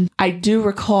 And I do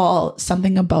recall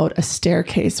something about a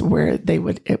staircase where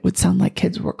it would sound like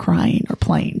kids were crying or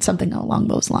playing, something along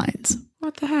those lines.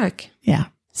 What the heck? Yeah.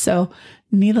 So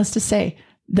needless to say,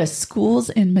 the schools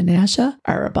in Menasha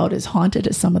are about as haunted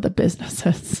as some of the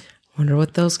businesses. Wonder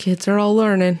what those kids are all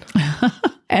learning.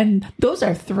 And those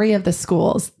are three of the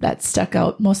schools that stuck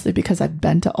out, mostly because I've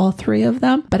been to all three of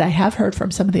them. But I have heard from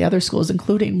some of the other schools,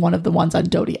 including one of the ones on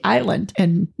Doty Island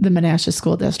in the Menasha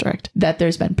School District, that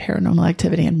there's been paranormal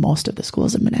activity in most of the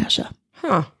schools in Menasha.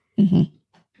 Huh. Mm-hmm.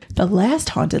 The last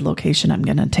haunted location I'm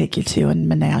going to take you to in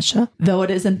Menasha, though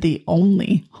it isn't the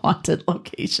only haunted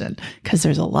location, because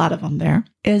there's a lot of them there,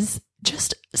 is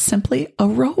just simply a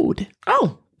road.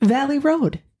 Oh. Valley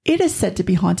Road. It is said to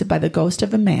be haunted by the ghost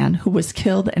of a man who was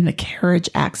killed in a carriage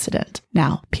accident.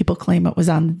 Now, people claim it was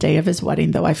on the day of his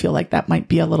wedding, though I feel like that might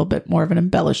be a little bit more of an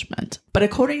embellishment. But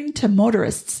according to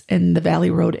motorists in the Valley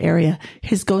Road area,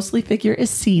 his ghostly figure is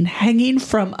seen hanging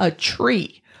from a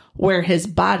tree where his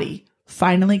body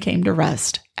finally came to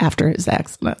rest after his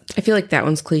accident. I feel like that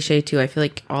one's cliche too. I feel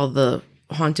like all the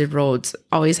haunted roads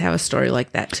always have a story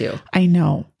like that too. I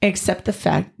know, except the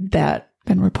fact that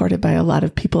been reported by a lot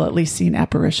of people at least seeing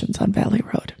apparitions on Valley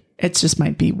Road. It just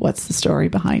might be what's the story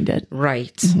behind it.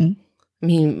 Right. Mm-hmm. I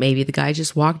mean, maybe the guy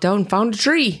just walked out and found a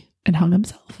tree. And hung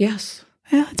himself. Yes.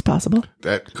 Yeah, it's possible.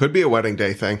 That could be a wedding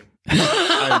day thing.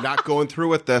 I'm not going through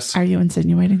with this. Are you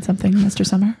insinuating something, Mr.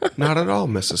 Summer? Not at all,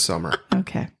 Mrs. Summer.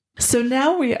 Okay. So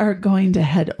now we are going to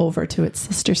head over to its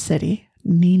sister city,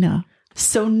 Neenah.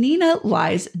 So Neenah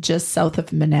lies just south of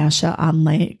Menasha on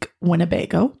Lake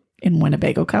Winnebago in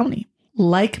Winnebago County.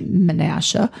 Like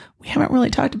Menasha, we haven't really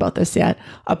talked about this yet.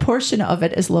 A portion of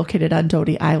it is located on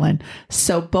Doty Island.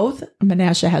 So both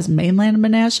Menasha has mainland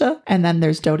Menasha, and then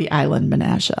there's Doty Island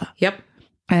Menasha. Yep.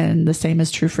 And the same is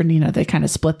true for Neenah. They kind of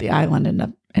split the island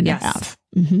in half.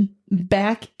 Mm-hmm.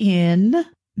 Back in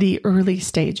the early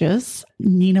stages,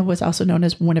 Neenah was also known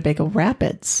as Winnebago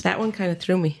Rapids. That one kind of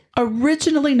threw me.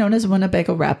 Originally known as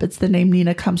Winnebago Rapids, the name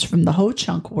Neenah comes from the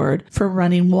Ho-Chunk word for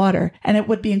running water, and it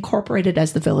would be incorporated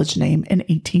as the village name in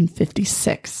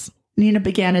 1856. Neenah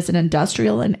began as an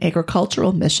industrial and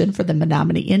agricultural mission for the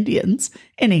Menominee Indians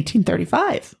in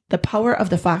 1835. The power of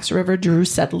the Fox River drew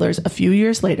settlers a few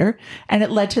years later, and it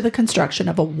led to the construction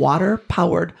of a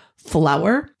water-powered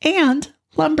flour and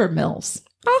lumber mills.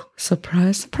 Oh,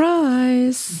 surprise,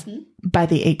 surprise. Mm-hmm. By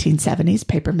the 1870s,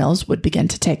 paper mills would begin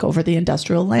to take over the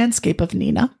industrial landscape of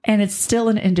Neenah, and it's still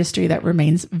an industry that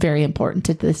remains very important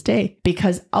to this day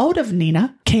because out of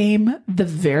Neenah came the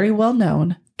very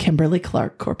well-known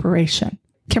Kimberly-Clark Corporation.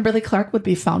 Kimberly-Clark would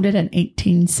be founded in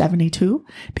 1872,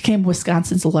 became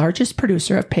Wisconsin's largest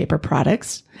producer of paper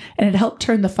products, and it helped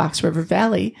turn the Fox River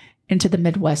Valley into the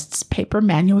Midwest's paper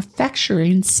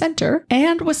manufacturing center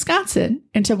and Wisconsin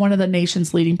into one of the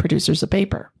nation's leading producers of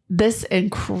paper. This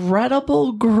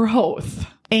incredible growth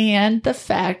and the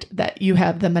fact that you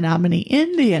have the Menominee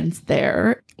Indians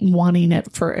there wanting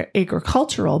it for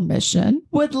agricultural mission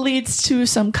would lead to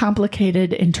some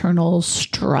complicated internal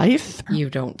strife. You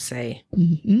don't say.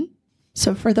 Mm-hmm.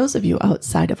 So for those of you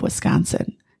outside of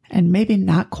Wisconsin, and maybe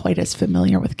not quite as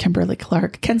familiar with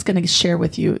Kimberly-Clark, Ken's going to share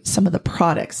with you some of the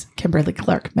products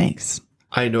Kimberly-Clark makes.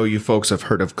 I know you folks have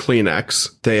heard of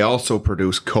Kleenex. They also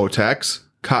produce Kotex,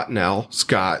 Cottonelle,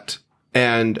 Scott,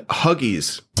 and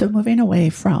Huggies. So moving away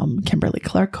from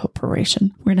Kimberly-Clark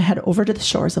Corporation, we're going to head over to the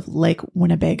shores of Lake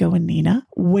Winnebago in Neenah,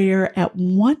 where at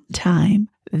one time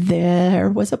there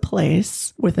was a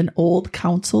place with an old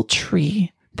council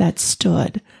tree that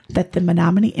stood that the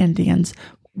Menominee Indians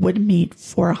would meet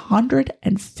for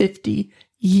 150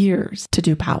 years to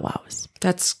do powwows.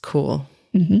 That's cool.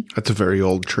 Mm-hmm. That's a very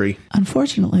old tree.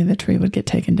 Unfortunately, the tree would get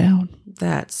taken down.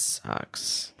 That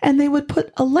sucks. And they would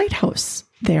put a lighthouse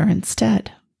there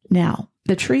instead. Now,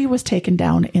 the tree was taken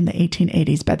down in the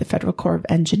 1880s by the Federal Corps of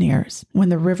Engineers when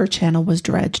the river channel was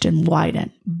dredged and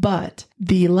widened. But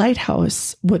the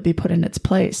lighthouse would be put in its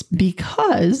place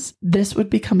because this would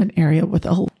become an area with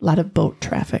a lot of boat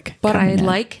traffic. But I in.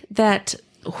 like that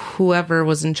whoever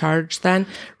was in charge then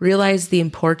realized the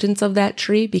importance of that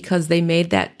tree because they made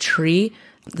that tree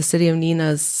the city of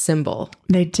Neenah's symbol.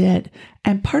 They did.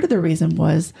 And part of the reason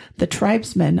was the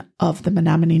tribesmen of the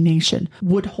Menominee Nation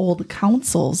would hold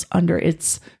councils under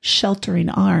its sheltering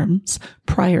arms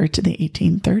prior to the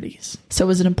 1830s. So it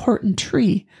was an important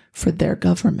tree for their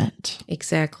government.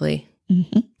 Exactly.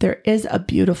 Mm-hmm. There is a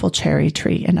beautiful cherry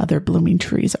tree and other blooming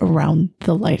trees around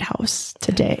the lighthouse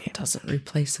today. It doesn't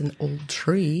replace an old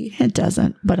tree. It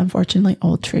doesn't, but unfortunately,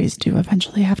 old trees do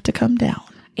eventually have to come down.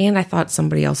 And I thought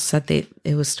somebody else said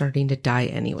it was starting to die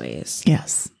anyways.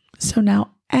 Yes. So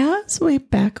now, as we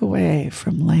back away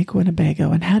from Lake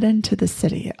Winnebago and head into the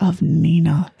city of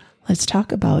Neenah, let's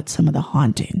talk about some of the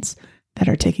hauntings that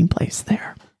are taking place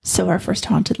there. So our first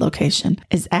haunted location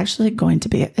is actually going to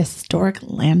be a historic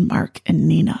landmark in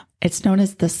Neenah. It's known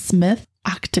as the Smith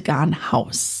Octagon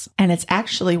House, and it's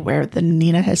actually where the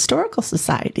Neenah Historical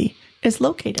Society is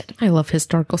located. I love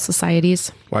historical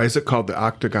societies. Why is it called the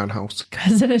Octagon House?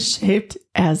 Because it is shaped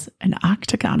as an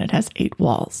octagon. It has 8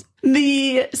 walls.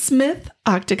 The Smith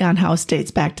Octagon House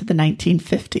dates back to the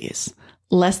 1950s.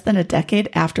 Less than a decade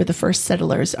after the first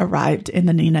settlers arrived in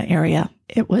the Neenah area.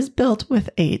 It was built with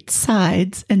 8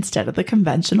 sides instead of the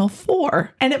conventional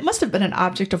 4. And it must have been an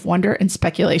object of wonder and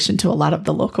speculation to a lot of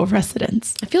the local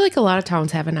residents. I feel like a lot of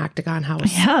towns have an octagon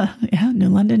house. Yeah, New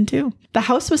London too. The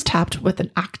house was topped with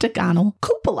an octagonal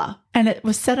cupola, and it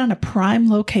was set on a prime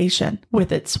location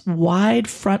with its wide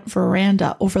front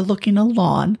veranda overlooking a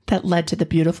lawn that led to the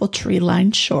beautiful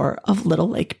tree-lined shore of Little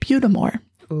Lake Butamore.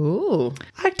 Ooh.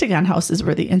 Octagon houses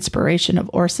were the inspiration of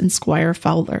Orson Squire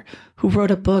Fowler, who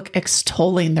wrote a book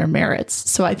extolling their merits.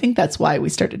 So I think that's why we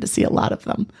started to see a lot of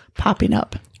them popping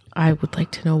up. I would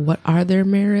like to know, what are their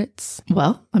merits?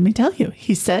 Well, let me tell you.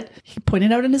 He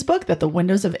pointed out in his book that the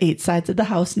windows of 8 sides of the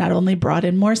house not only brought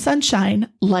in more sunshine,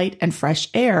 light, and fresh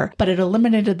air, but it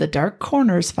eliminated the dark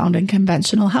corners found in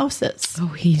conventional houses. Oh,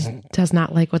 he does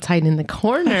not like what's hiding in the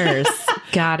corners.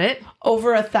 Got it.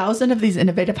 Over 1,000 of these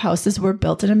innovative houses were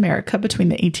built in America between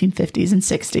the 1850s and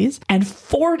 60s, and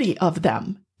 40 of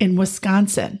them in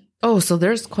Wisconsin. Oh, so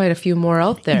there's quite a few more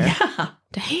out there. Yeah.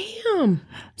 Damn.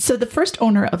 So the first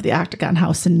owner of the Octagon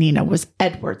House in Neenah was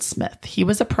Edward Smith. He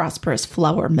was a prosperous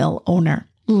flour mill owner.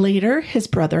 Later, his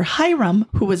brother Hiram,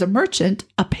 who was a merchant,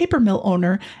 a paper mill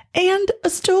owner, and a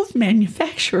stove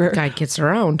manufacturer. Guy gets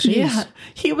around. Jeez. Yeah,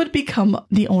 he would become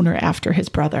the owner after his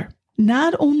brother.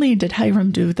 Not only did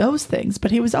Hiram do those things,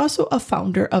 but he was also a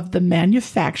founder of the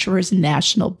Manufacturers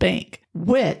National Bank,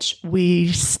 which we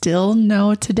still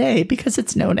know today because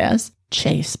it's known as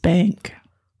Chase Bank.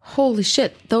 Holy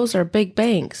shit, those are big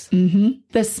banks.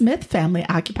 The Smith family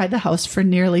occupied the house for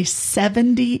nearly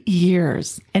 70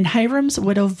 years, and Hiram's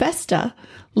widow Vesta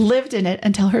lived in it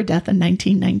until her death in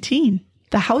 1919.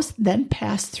 The house then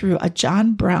passed through a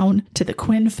John Brown to the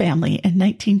Quinn family in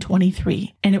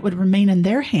 1923, and it would remain in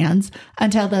their hands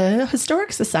until the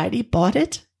Historic Society bought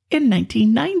it in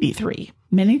 1993.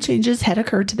 Many changes had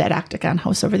occurred to that Octagon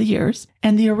house over the years,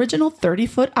 and the original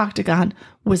 30-foot Octagon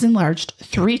was enlarged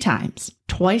 3 times.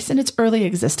 Twice in its early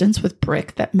existence with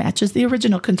brick that matches the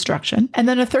original construction, and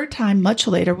then a 3rd time much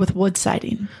later with wood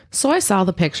siding. So I saw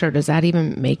the picture. Does that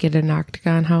even make it an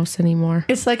Octagon house anymore?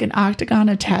 It's like an octagon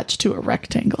attached to a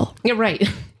rectangle. You're right.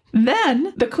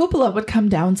 Then the cupola would come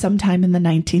down sometime in the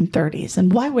 1930s.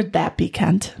 And why would that be,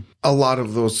 Kent? A lot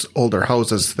of those older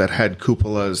houses that had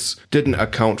cupolas didn't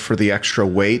account for the extra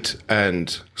weight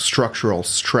and structural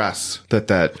stress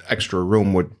that extra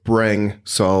room would bring.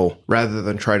 So rather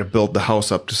than try to build the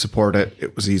house up to support it,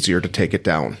 it was easier to take it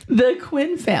down. The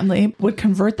Quinn family would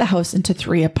convert the house into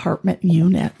 3 apartment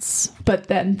units, but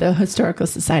then the Historical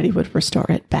Society would restore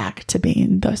it back to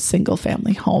being the single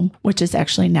family home, which is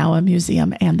actually now a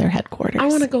museum and their headquarters. I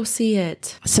want to go see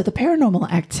it. So the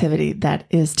paranormal activity that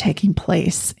is taking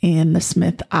place in the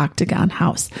Smith Octagon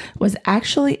house was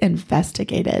actually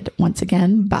investigated once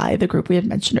again by the group we had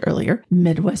mentioned earlier,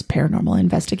 Midwest Paranormal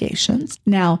Investigations.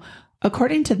 Now,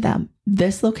 according to them,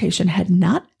 this location had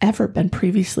not ever been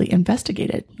previously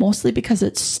investigated, mostly because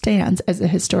it stands as a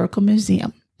historical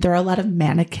museum. There are a lot of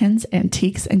mannequins,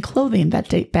 antiques, and clothing that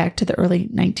date back to the early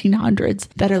 1900s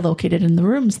that are located in the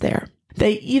rooms there.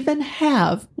 They even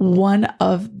have one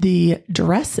of the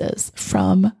dresses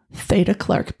from Theda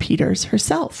Clark Peters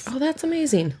herself. Oh, that's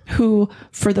amazing. Who,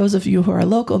 for those of you who are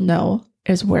local, know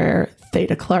is where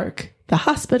Theda Clark, the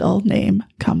hospital name,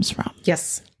 comes from.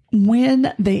 Yes.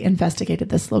 When they investigated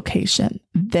this location,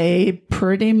 they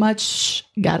pretty much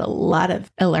got a lot of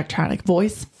electronic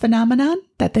voice phenomenon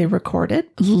that they recorded,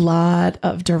 a lot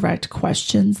of direct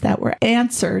questions that were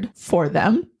answered for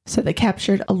them. So they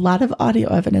captured a lot of audio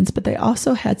evidence, but they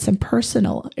also had some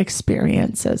personal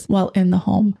experiences while in the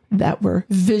home that were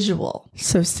visual.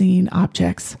 So seeing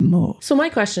objects move. So my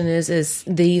question is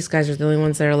these guys are the only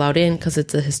ones that are allowed in because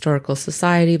it's a historical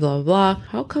society, blah, blah, blah.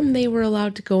 How come they were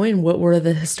allowed to go in? What were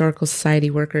the historical society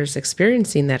workers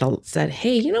experiencing that said,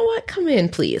 hey, you know what? Come in,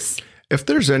 please. If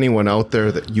there's anyone out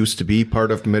there that used to be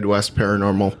part of Midwest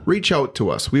Paranormal, reach out to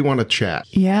us. We want to chat.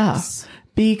 Yeah.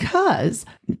 Because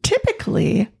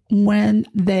typically when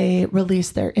they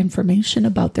release their information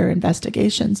about their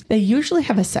investigations, they usually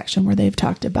have a section where they've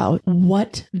talked about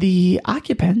what the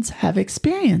occupants have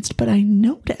experienced. But I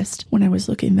noticed when I was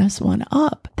looking this one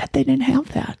up that they didn't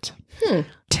have that.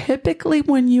 Typically,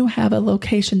 when you have a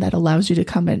location that allows you to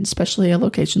come in, especially a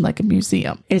location like a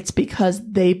museum, it's because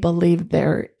they believe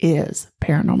there is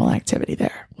paranormal activity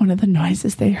there. One of the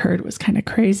noises they heard was kind of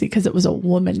crazy because it was a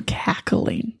woman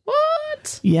cackling.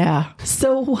 What? Yeah.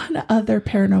 So what other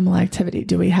paranormal activity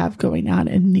do we have going on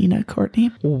in Neenah,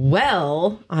 Courtney?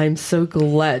 Well, I'm so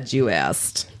glad you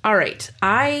asked. All right.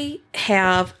 I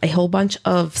have a whole bunch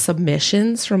of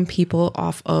submissions from people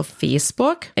off of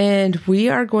Facebook, and we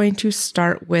are going to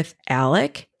start with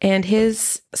Alec. And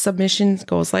his submission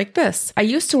goes like this. I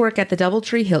used to work at the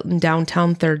Doubletree Hilton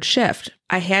downtown 3rd shift.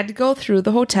 I had to go through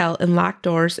the hotel and lock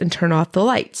doors and turn off the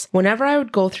lights. Whenever I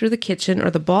would go through the kitchen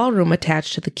or the ballroom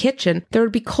attached to the kitchen, there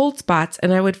would be cold spots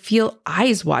and I would feel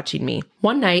eyes watching me.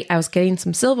 One night, I was getting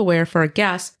some silverware for a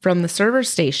guest from the server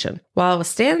station. While I was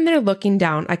standing there looking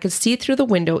down, I could see through the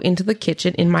window into the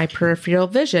kitchen in my peripheral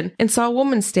vision and saw a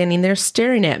woman standing there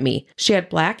staring at me. She had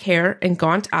black hair and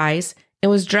gaunt eyes and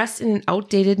was dressed in an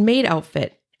outdated maid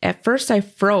outfit. At first I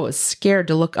froze, scared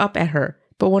to look up at her,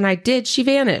 but when I did, she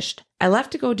vanished. I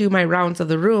left to go do my rounds of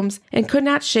the rooms and could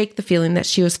not shake the feeling that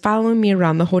she was following me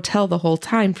around the hotel the whole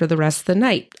time for the rest of the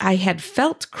night. I had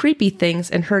felt creepy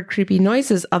things and heard creepy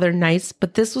noises other nights,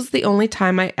 but this was the only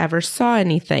time I ever saw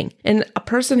anything. And a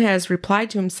person has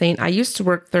replied to him saying, I used to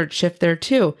work third shift there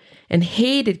too and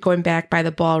hated going back by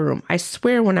the ballroom. I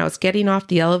swear when I was getting off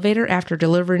the elevator after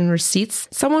delivering receipts,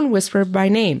 someone whispered my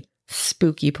name.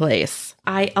 Spooky place.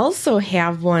 I also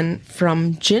have one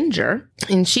from Ginger,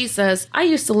 and she says, I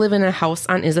used to live in a house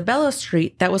on Isabella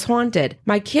Street that was haunted.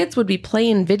 My kids would be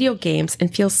playing video games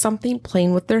and feel something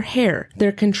playing with their hair.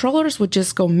 Their controllers would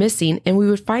just go missing, and we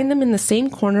would find them in the same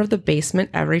corner of the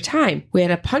basement every time. We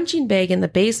had a punching bag in the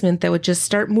basement that would just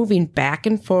start moving back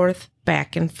and forth.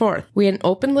 We had an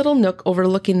open little nook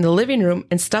overlooking the living room,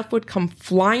 and stuff would come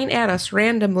flying at us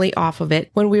randomly off of it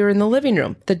when we were in the living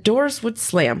room. The doors would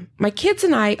slam. My kids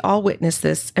and I all witnessed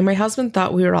this, and my husband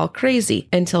thought we were all crazy,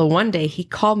 until one day he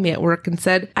called me at work and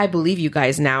said, I believe you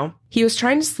guys now. He was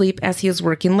trying to sleep as he was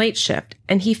working late shift,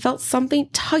 and he felt something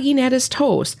tugging at his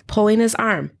toes, pulling his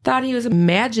arm. Thought he was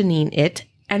imagining it,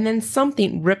 and then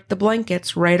something ripped the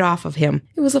blankets right off of him.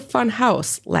 It was a fun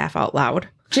house, laugh out loud.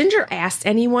 Ginger asked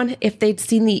anyone if they'd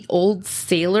seen the old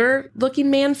sailor-looking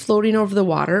man floating over the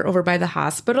water over by the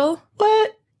hospital.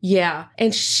 What? Yeah.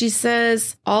 And she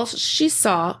says all she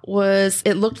saw was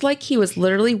it looked like he was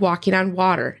literally walking on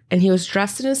water, and he was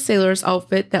dressed in a sailor's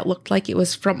outfit that looked like it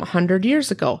was from 100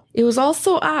 years ago. It was all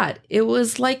so odd. It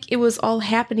was like it was all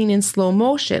happening in slow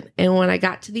motion. And when I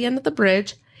got to the end of the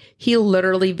bridge, he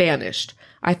literally vanished.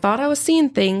 I thought I was seeing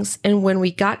things, and when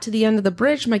we got to the end of the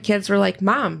bridge, my kids were like,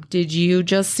 Mom, did you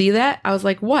just see that? I was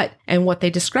like, what? And what they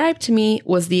described to me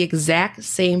was the exact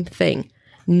same thing.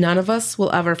 None of us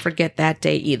will ever forget that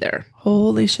day either.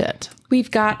 Holy shit.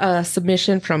 We've got a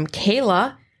submission from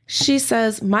Kayla. She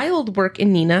says, my old work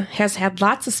in Neenah has had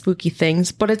lots of spooky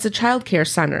things, but it's a childcare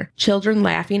center. Children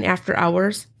laughing after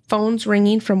hours. Phones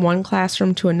ringing from one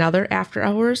classroom to another after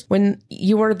hours when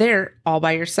you are there all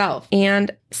by yourself.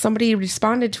 And somebody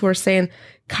responded to her saying,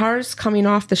 cars coming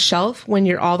off the shelf when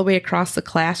you're all the way across the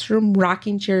classroom,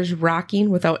 rocking chairs rocking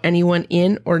without anyone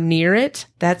in or near it.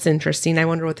 That's interesting. I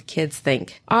wonder what the kids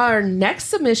think. Our next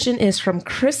submission is from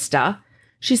Krista.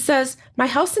 She says, my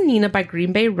house in Neenah by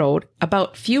Green Bay Road,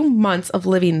 about few months of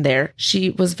living there, she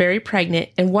was very pregnant,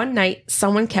 and one night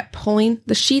someone kept pulling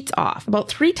the sheets off about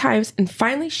 3 times, and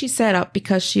finally she sat up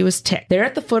because she was ticked. There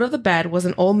at the foot of the bed was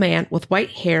an old man with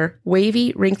white hair,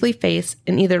 wavy, wrinkly face,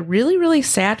 and either really, really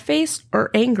sad face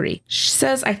or angry. She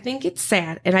says, I think it's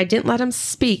sad, and I didn't let him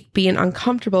speak, being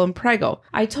uncomfortable and preggo.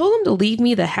 I told him to leave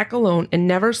me the heck alone and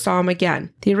never saw him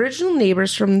again. The original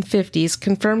neighbors from the 50s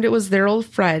confirmed it was their old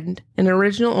friend and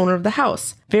original owner of the house.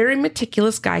 Very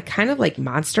meticulous guy, kind of like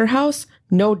Monster House.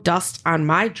 No dust on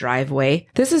my driveway.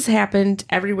 This has happened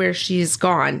everywhere she's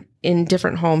gone, in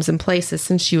different homes and places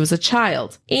since she was a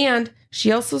child. And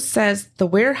she also says the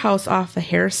warehouse off of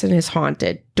Harrison is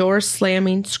haunted. Doors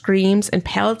slamming, screams, and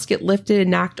pallets get lifted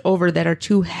and knocked over that are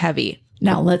too heavy.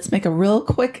 Now, let's make a real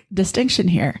quick distinction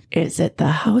here. Is it the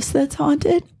house that's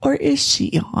haunted, or is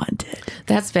she haunted?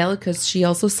 That's valid, because she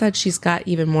also said she's got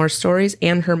even more stories,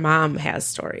 and her mom has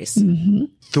stories. Mm-hmm.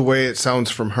 The way it sounds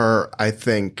from her, I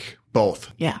think both.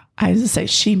 Yeah. I was going to say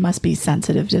she must be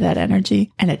sensitive to that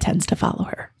energy, and it tends to follow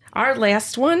her. Our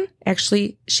last one,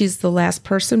 actually, she's the last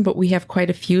person, but we have quite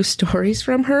a few stories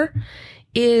from her,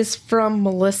 is from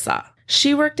Melissa.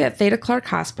 She worked at Theda Clark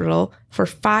Hospital for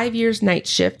 5 years night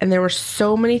shift, and there were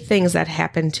so many things that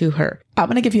happened to her. I'm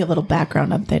going to give you a little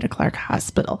background on Theda Clark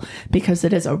Hospital because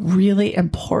it is a really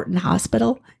important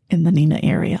hospital in the Neenah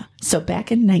area. So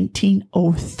back in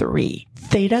 1903,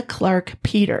 Theda Clark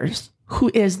Peters,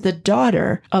 who is the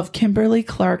daughter of Kimberly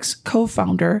Clark's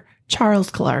co-founder, Charles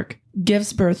Clark,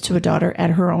 gives birth to a daughter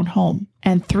at her own home.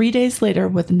 And 3 days later,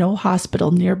 with no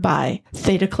hospital nearby,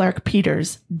 Theda Clark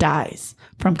Peters dies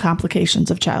from complications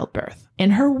of childbirth.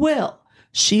 In her will,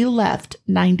 she left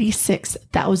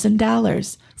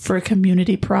 $96,000 for a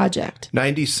community project.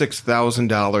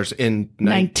 $96,000 in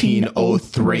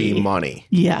 1903 money.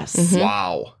 Yes. Mm-hmm.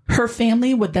 Wow. Her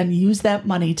family would then use that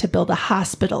money to build a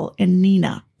hospital in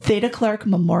Neenah. Theda Clark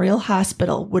Memorial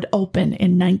Hospital would open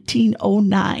in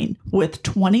 1909 with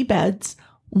 20 beds,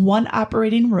 1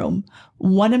 operating room,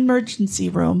 1 emergency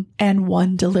room, and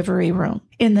 1 delivery room.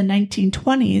 In the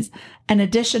 1920s, an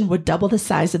addition would double the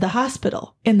size of the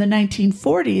hospital. In the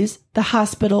 1940s, the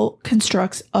hospital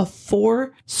constructs a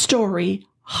 4-story,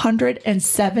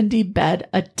 170-bed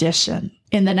addition.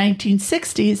 In the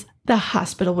 1960s, the the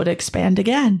hospital would expand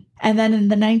again. And then in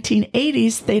the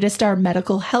 1980s, Theta Star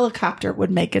Medical Helicopter would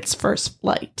make its first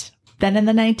flight. Then in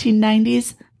the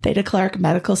 1990s, Theta Clark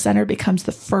Medical Center becomes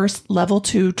the first level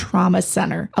 2 trauma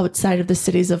center outside of the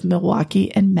cities of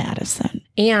Milwaukee and Madison.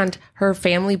 And her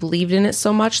family believed in it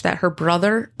so much that her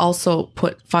brother also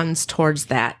put funds towards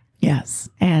that. Yes.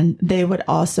 And they would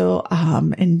also,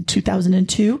 in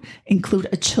 2002, include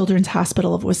a Children's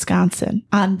Hospital of Wisconsin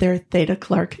on their Theta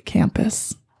Clark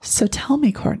campus. So tell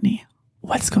me, Courtney,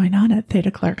 what's going on at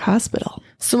Theta Clark Hospital?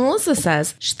 So Melissa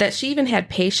says that she even had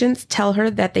patients tell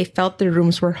her that they felt their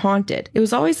rooms were haunted. It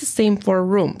was always the same 4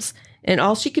 rooms. And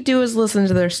all she could do was listen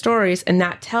to their stories and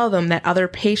not tell them that other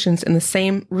patients in the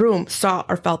same room saw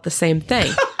or felt the same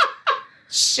thing.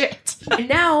 Shit. And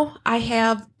now I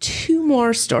have 2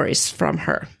 more stories from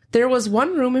her. There was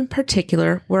one room in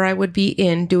particular where I would be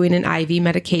in doing an IV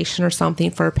medication or something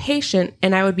for a patient,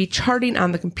 and I would be charting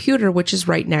on the computer, which is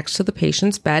right next to the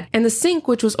patient's bed, and the sink,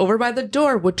 which was over by the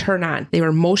door, would turn on. They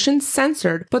were motion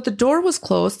censored, but the door was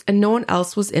closed and no one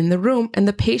else was in the room, and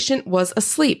the patient was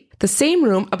asleep. The same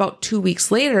room, about 2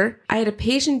 weeks later, I had a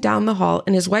patient down the hall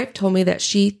and his wife told me that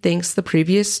she thinks the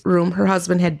previous room her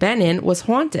husband had been in was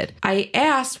haunted. I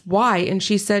asked why, and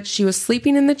she said she was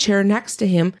sleeping in the chair next to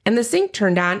him and the sink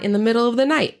turned on in the middle of the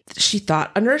night. She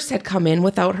thought a nurse had come in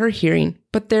without her hearing,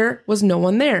 but there was no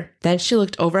one there. Then she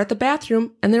looked over at the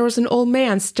bathroom and there was an old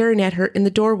man staring at her in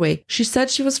the doorway. She said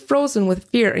she was frozen with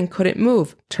fear and couldn't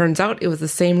move. Turns out it was the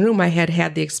same room I had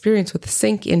had the experience with the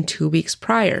sink in 2 weeks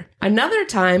prior. Another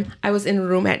time, I was in a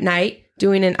room at night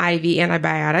doing an IV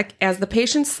antibiotic as the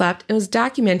patient slept and was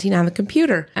documenting on the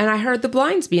computer, and I heard the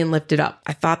blinds being lifted up.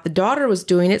 I thought the daughter was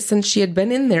doing it since she had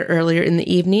been in there earlier in the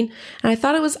evening, and I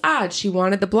thought it was odd she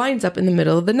wanted the blinds up in the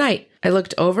middle of the night. I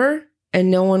looked over and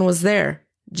no one was there,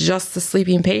 just the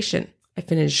sleeping patient. I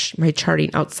finished my charting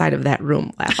outside of that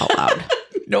room, laugh out loud.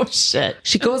 No shit.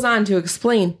 She goes on to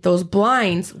explain those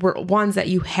blinds were ones that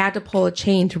you had to pull a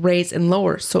chain to raise and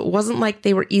lower, so it wasn't like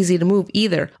they were easy to move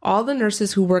either. All the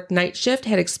nurses who worked night shift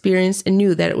had experienced and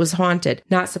knew that it was haunted.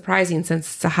 Not surprising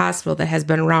since it's a hospital that has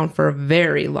been around for a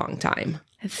very long time.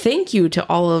 Thank you to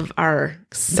all of our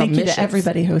submissions. Thank you to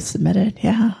everybody who submitted.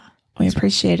 Yeah. We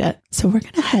appreciate it. So we're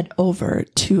going to head over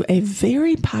to a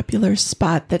very popular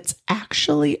spot that's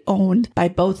actually owned by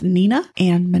both Nina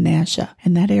and Menasha.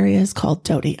 And that area is called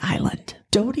Doty Island.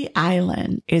 Doty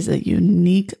Island is a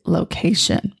unique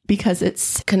location because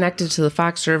it's connected to the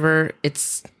Fox River.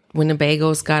 It's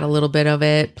Winnebago's got a little bit of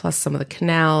it, plus some of the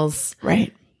canals.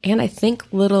 Right. And I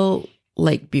think Little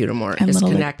Lake Butamore is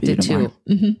connected too.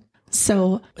 Mm-hmm.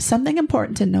 So something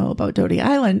important to know about Doty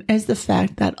Island is the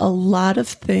fact that a lot of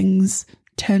things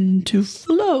tend to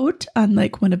float on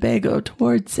Lake Winnebago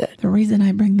towards it. The reason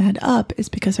I bring that up is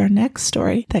because our next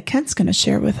story that Kent's going to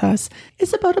share with us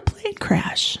is about a plane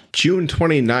crash. June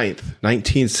 29th,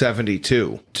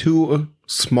 1972, 2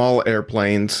 small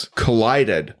airplanes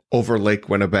collided over Lake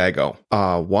Winnebago.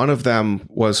 One of them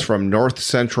was from North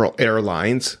Central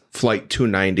Airlines, Flight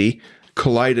 290,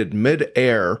 collided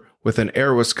mid-air with an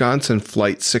Air Wisconsin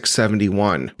Flight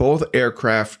 671. Both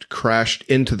aircraft crashed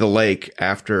into the lake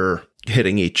after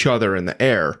hitting each other in the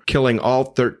air, killing all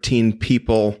 13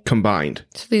 people combined.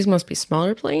 So these must be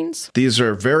smaller planes? These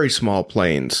are very small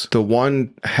planes. The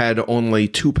one had only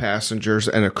 2 passengers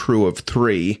and a crew of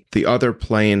 3. The other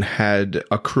plane had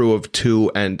a crew of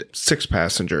 2 and 6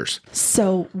 passengers.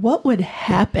 So what would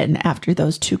happen after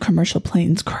those 2 commercial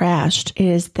planes crashed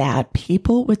is that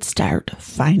people would start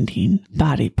finding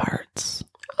body parts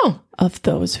of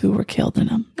those who were killed in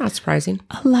them. Not surprising.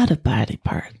 A lot of body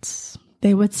parts.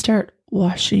 They would start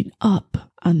washing up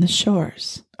on the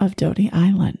shores of Doty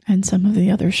Island and some of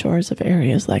the other shores of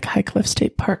areas like High Cliff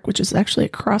State Park, which is actually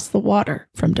across the water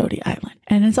from Doty Island.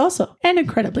 And it's also an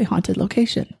incredibly haunted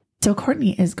location. So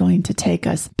Courtney is going to take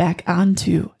us back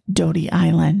onto Doty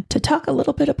Island to talk a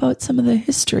little bit about some of the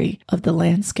history of the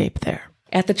landscape there.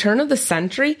 At the turn of the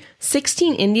century,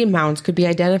 16 Indian mounds could be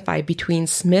identified between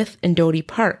Smith and Doty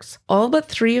parks. All but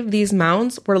 3 of these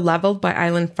mounds were leveled by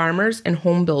island farmers and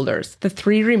home builders. The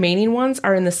 3 remaining ones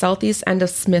are in the southeast end of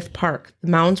Smith Park. The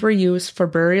mounds were used for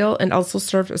burial and also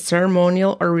served a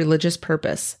ceremonial or religious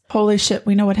purpose. Holy shit,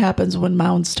 we know what happens when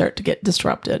mounds start to get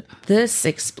disrupted. This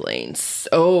explains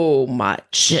so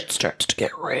much. Shit starts to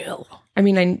get real. I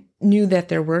mean, I knew that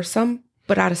there were some,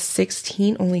 but out of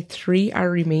 16, only 3 are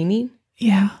remaining.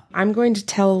 Yeah. I'm going to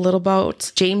tell a little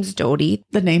about James Doty,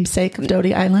 the namesake of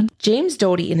Doty Island. James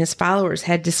Doty and his followers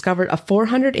had discovered a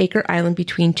 400-acre island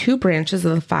between 2 branches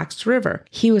of the Fox River.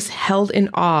 He was held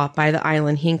in awe by the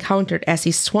island he encountered as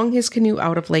he swung his canoe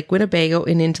out of Lake Winnebago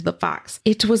and into the Fox.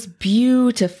 It was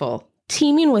beautiful.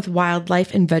 teeming with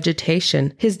wildlife and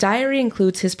vegetation. His diary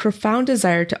includes his profound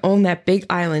desire to own that big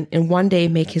island and one day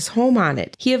make his home on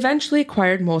it. He eventually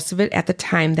acquired most of it at the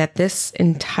time that this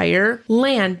entire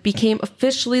land became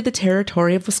officially the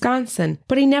territory of Wisconsin,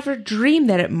 but he never dreamed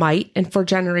that it might, and for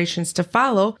generations to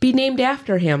follow, be named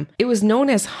after him. It was known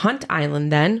as Hunt Island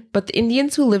then, but the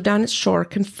Indians who lived on its shore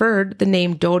conferred the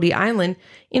name Doty Island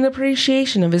in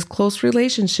appreciation of his close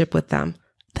relationship with them.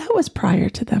 That was prior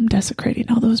to them desecrating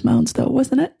all those mounds, though,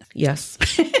 wasn't it? Yes,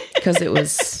 because it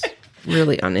was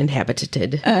really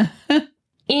uninhabited.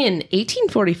 In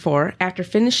 1844, after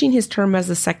finishing his term as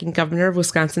the second governor of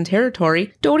Wisconsin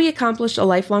Territory, Doty accomplished a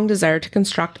lifelong desire to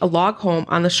construct a log home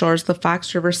on the shores of the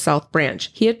Fox River South Branch.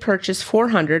 He had purchased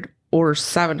 400 or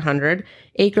 700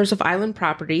 acres of island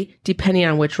property, depending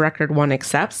on which record one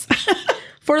accepts,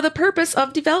 for the purpose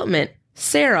of development.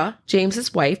 Sarah,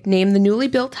 James's wife, named the newly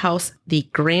built house the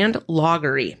Grand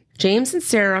Loggery. James and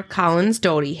Sarah Collins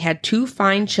Doty had 2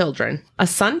 fine children, a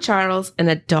son Charles and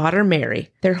a daughter Mary.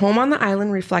 Their home on the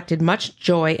island reflected much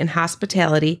joy and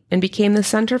hospitality and became the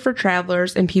center for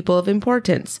travelers and people of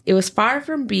importance. It was far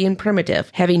from being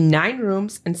primitive. Having 9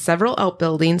 rooms and several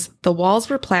outbuildings, the walls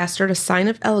were plastered, a sign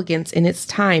of elegance in its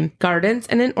time. Gardens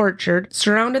and an orchard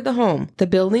surrounded the home. The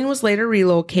building was later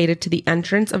relocated to the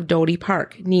entrance of Doty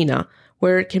Park, Neenah,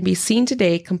 where it can be seen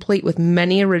today, complete with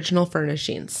many original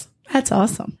furnishings. That's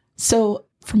awesome. So,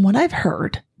 from what I've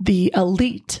heard, the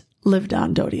elite lived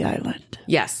on Doty Island.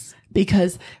 Yes.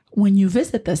 Because when you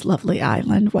visit this lovely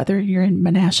island, whether you're in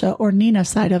Menasha or Neenah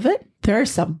side of it, there are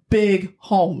some big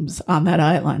homes on that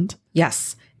island.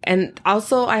 Yes. And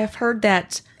also, I have heard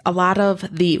that a lot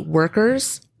of the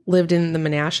workers lived in the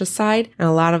Menasha side, and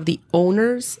a lot of the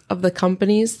owners of the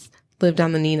companies lived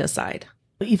on the Neenah side.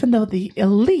 Even though the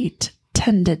elite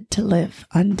tended to live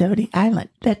on Doty Island,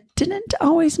 that didn't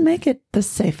always make it the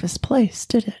safest place,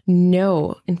 did it?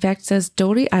 No. In fact, it says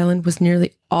Doty Island was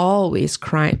nearly always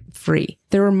crime-free.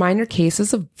 There were minor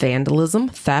cases of vandalism,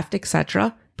 theft,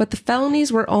 etc., but the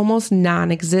felonies were almost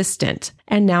non-existent.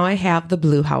 And now I have the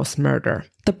Blue House murder.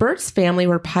 The Burt's family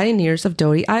were pioneers of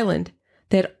Doty Island.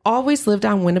 They had always lived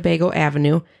on Winnebago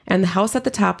Avenue, and the house at the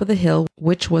top of the hill,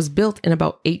 which was built in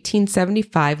about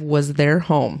 1875, was their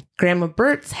home. Grandma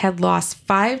Burt's had lost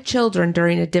 5 children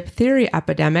during a diphtheria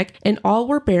epidemic, and all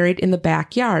were buried in the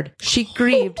backyard. She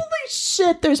grieved. Holy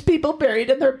shit, there's people buried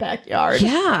in their backyard.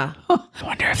 Yeah. I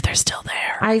wonder if they're still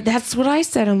there. That's what I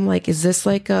said. I'm like, is this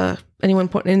like anyone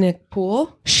putting in a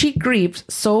pool? She grieved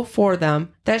so for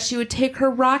them that she would take her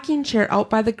rocking chair out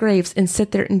by the graves and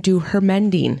sit there and do her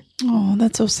mending. Oh,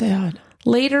 that's so sad.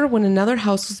 Later, when another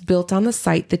house was built on the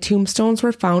site, the tombstones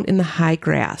were found in the high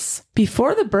grass.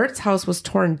 Before the Burt's house was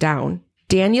torn down,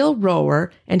 Daniel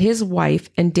Rower and his wife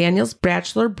and Daniel's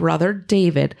bachelor brother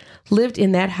David lived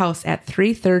in that house at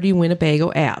 330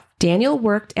 Winnebago Ave. Daniel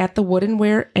worked at the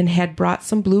woodenware and had brought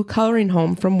some blue coloring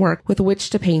home from work with which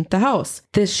to paint the house.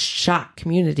 This shocked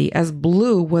community, as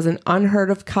blue was an unheard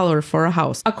of color for a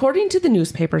house. According to the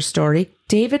newspaper story,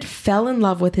 David fell in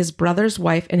love with his brother's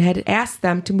wife and had asked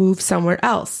them to move somewhere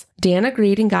else. Dan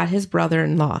agreed and got his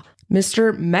brother-in-law,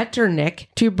 Mr. Metternich,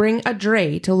 to bring a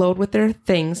dray to load with their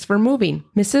things for moving.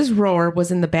 Mrs. Rower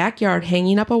was in the backyard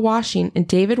hanging up a washing, and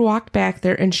David walked back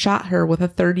there and shot her with a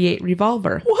 .38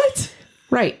 revolver. What?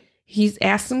 Right. He's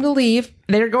asked them to leave.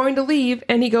 They're going to leave,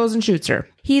 and he goes and shoots her.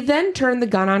 He then turned the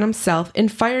gun on himself and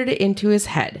fired it into his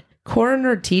head.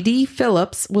 Coroner T.D.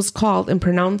 Phillips was called and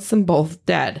pronounced them both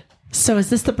dead. So is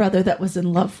this the brother that was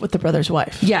in love with the brother's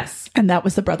wife? Yes. And that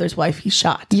was the brother's wife he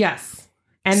shot? Yes.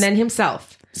 And then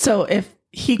himself. So if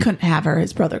he couldn't have her,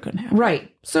 his brother couldn't have her.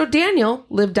 Right. So Daniel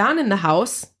lived on in the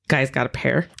house. Guy's got a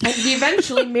pair. And he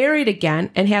eventually married again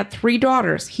and had 3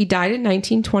 daughters. He died in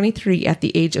 1923 at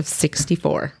the age of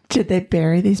 64. Did they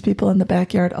bury these people in the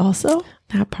backyard also?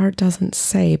 That part doesn't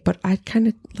say, but I'd kind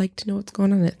of like to know what's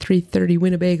going on at 330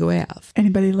 Winnebago Ave.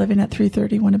 Anybody living at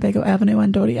 330 Winnebago Avenue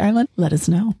on Doty Island? Let us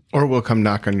know. Or we'll come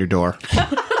knock on your door.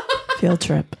 Field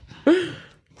trip.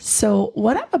 So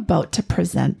what I'm about to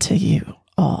present to you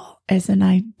all as an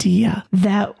idea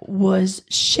that was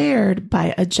shared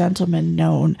by a gentleman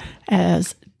known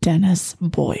as Dennis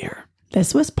Boyer.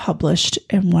 This was published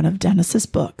in one of Dennis's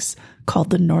books called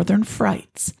The Northern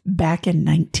Frights back in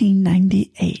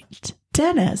 1998.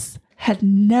 Dennis had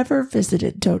never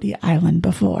visited Doty Island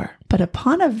before, but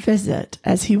upon a visit,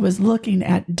 as he was looking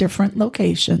at different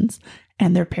locations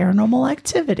and their paranormal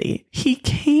activity, he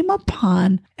came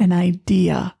upon an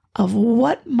idea of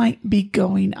what might be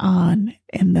going on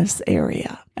in this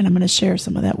area. And I'm going to share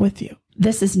some of that with you.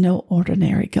 This is no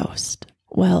ordinary ghost.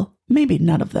 Well, Maybe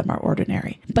none of them are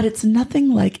ordinary, but it's nothing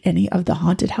like any of the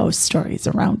haunted house stories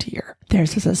around here.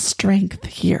 There's a strength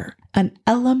here, an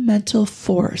elemental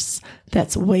force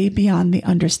that's way beyond the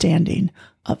understanding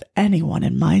of anyone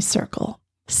in my circle.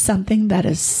 Something that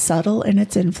is subtle in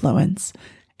its influence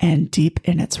and deep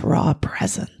in its raw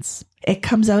presence. It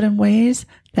comes out in ways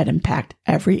that impact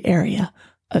every area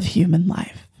of human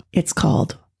life. It's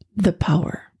called the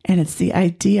power, and it's the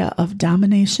idea of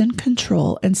domination,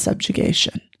 control, and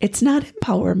subjugation. It's not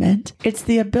empowerment. It's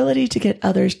the ability to get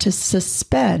others to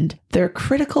suspend their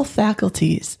critical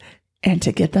faculties and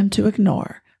to get them to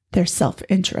ignore their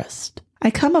self-interest. I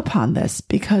come upon this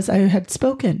because I had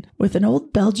spoken with an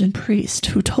old Belgian priest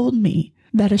who told me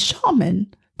that a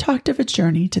shaman talked of a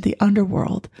journey to the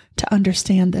underworld to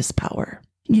understand this power.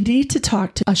 You need to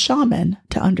talk to a shaman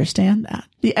to understand that.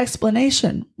 The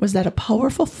explanation was that a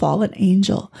powerful fallen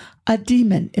angel, a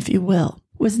demon, if you will,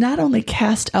 was not only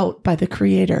cast out by the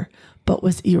Creator, but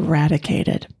was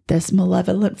eradicated. This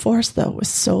malevolent force, though, was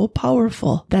so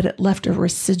powerful that it left a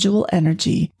residual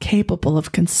energy capable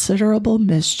of considerable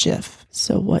mischief.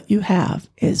 So what you have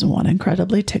is one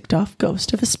incredibly ticked-off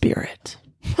ghost of a spirit.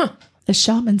 Huh. The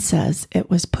shaman says it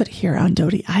was put here on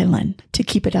Dodi Island to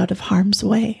keep it out of harm's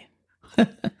way.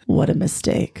 What a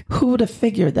mistake. Who would have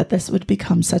figured that this would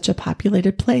become such a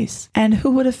populated place? And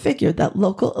who would have figured that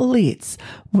local elites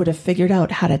would have figured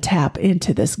out how to tap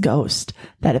into this ghost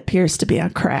that appears to be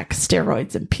on crack,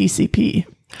 steroids, and PCP?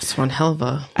 It's one hell of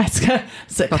a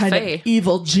It's a kind of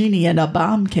evil genie in a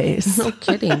bomb case. No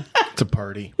kidding. It's a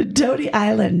party. Dodi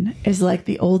Island is like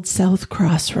the Old South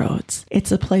Crossroads.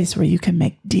 It's a place where you can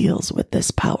make deals with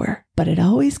this power, but it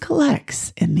always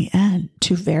collects in the end.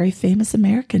 Two very famous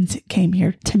Americans came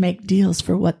here to make deals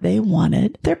for what they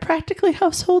wanted. They're practically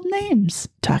household names.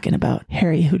 Talking about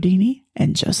Harry Houdini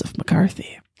and Joseph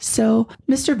McCarthy. So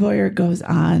Mr. Boyer goes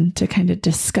on to kind of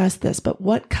discuss this, but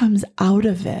what comes out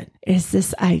of it is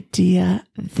this idea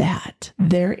that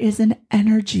there is an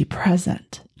energy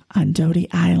present on Dodi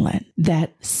Island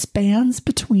that spans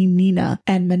between Neenah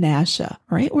and Menasha,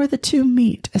 right where the two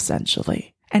meet,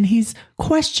 essentially. And he's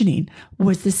questioning,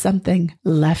 was this something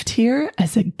left here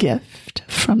as a gift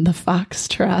from the Fox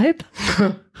tribe?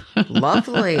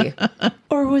 Lovely.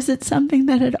 Or was it something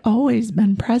that had always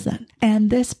been present? And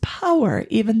this power,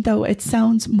 even though it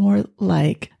sounds more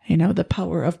like, the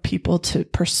power of people to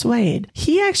persuade,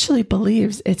 he actually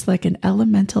believes it's like an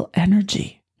elemental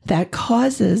energy that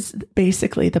causes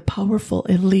basically the powerful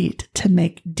elite to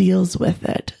make deals with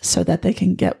it so that they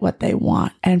can get what they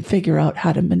want and figure out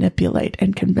how to manipulate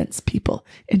and convince people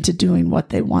into doing what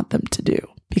they want them to do.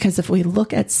 Because if we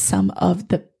look at some of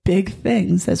the big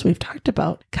things, as we've talked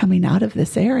about, coming out of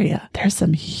this area, there's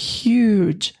some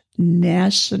huge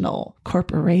national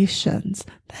corporations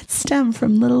that stem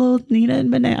from little old Neenah and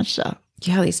Menasha.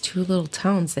 Yeah, these two little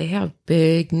towns, they have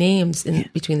big names in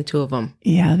between the two of them.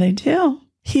 Yeah, they do.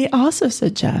 He also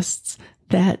suggests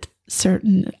that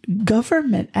certain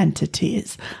government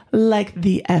entities like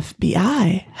the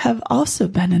FBI have also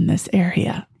been in this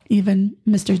area, even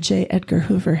Mr. J. Edgar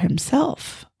Hoover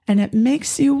himself. And it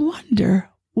makes you wonder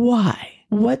why.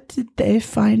 What did they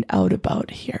find out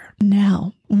about here?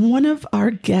 Now, one of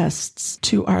our guests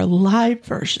to our live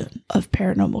version of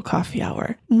Paranormal Coffee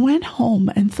Hour went home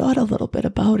and thought a little bit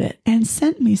about it and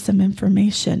sent me some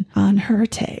information on her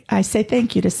take. I say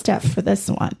thank you to Steph for this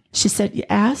one. She said, you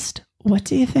asked, what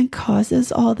do you think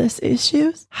causes all this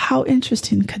issues? How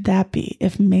interesting could that be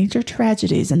if major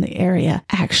tragedies in the area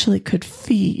actually could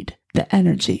feed the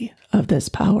energy of this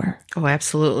power? Oh,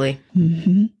 absolutely.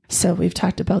 Mm-hmm. So we've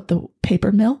talked about the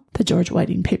paper mill, the George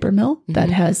Whiting paper mill that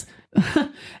has,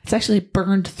 it's actually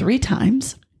burned 3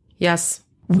 times. Yes.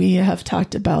 We have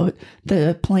talked about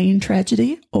the plane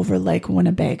tragedy over Lake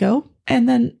Winnebago. And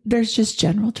then there's just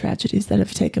general tragedies that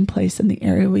have taken place in the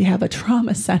area. We have a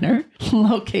trauma center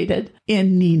located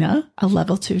in Neenah, a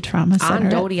level 2 trauma center.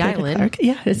 On Dodi Island. Clark.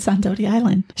 Yeah, it's on Dodi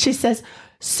Island. She says,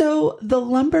 so the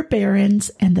lumber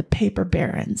barons and the paper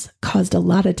barons caused a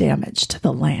lot of damage to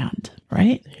the land,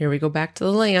 right? Here we go back to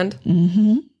the land.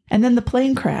 Mm-hmm. And then the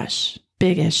plane crash,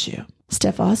 big issue.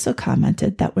 Steph also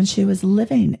commented that when she was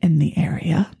living in the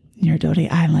area near Dodi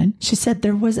Island, she said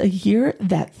there was a year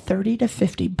that 30 to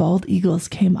 50 bald eagles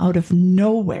came out of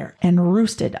nowhere and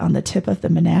roosted on the tip of the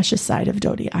Menasha side of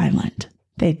Dodi Island.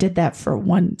 They did that for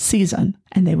 1 season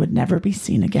and they would never be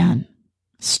seen again.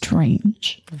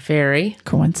 Strange. Very.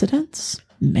 Coincidence?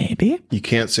 Maybe. You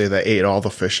can't say they ate all the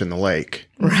fish in the lake.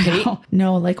 Right.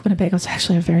 No, Lake Winnebago is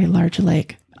actually a very large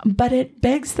lake. But it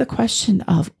begs the question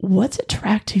of what's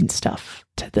attracting stuff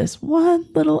to this one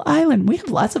little island. We have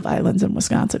lots of islands in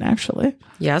Wisconsin, actually.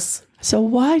 Yes. So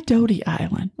why Doty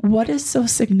Island? What is so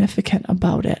significant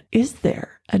about it? Is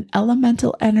there an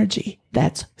elemental energy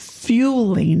that's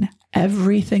fueling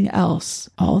everything else?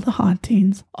 All the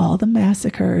hauntings, all the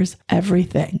massacres,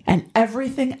 everything. And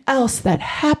everything else that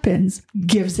happens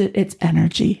gives it its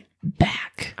energy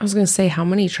back. I was going to say, how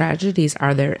many tragedies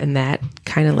are there? And that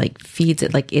kind of like feeds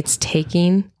it, like it's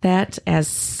taking that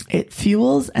as... It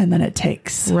fuels and then it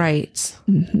takes. Right.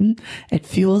 Mm-hmm. It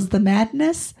fuels the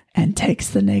madness and takes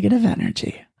the negative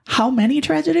energy. How many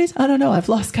tragedies? I don't know. I've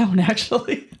lost count,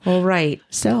 actually. Well, right.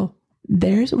 So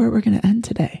there's where we're going to end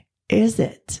today. Is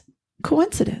it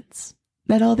coincidence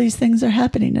that all these things are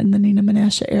happening in the Neenah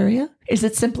Menasha area? Is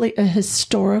it simply a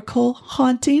historical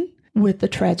haunting with the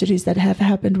tragedies that have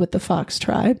happened with the Fox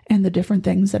tribe and the different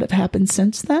things that have happened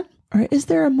since then? Or is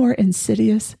there a more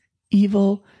insidious,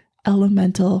 evil,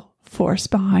 elemental force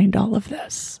behind all of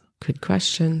this? Good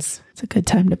questions. It's a good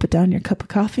time to put down your cup of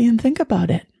coffee and think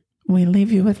about it. We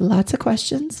leave you with lots of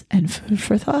questions and food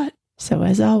for thought. So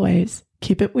as always,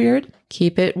 keep it weird.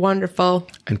 Keep it wonderful.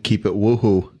 And keep it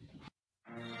woohoo.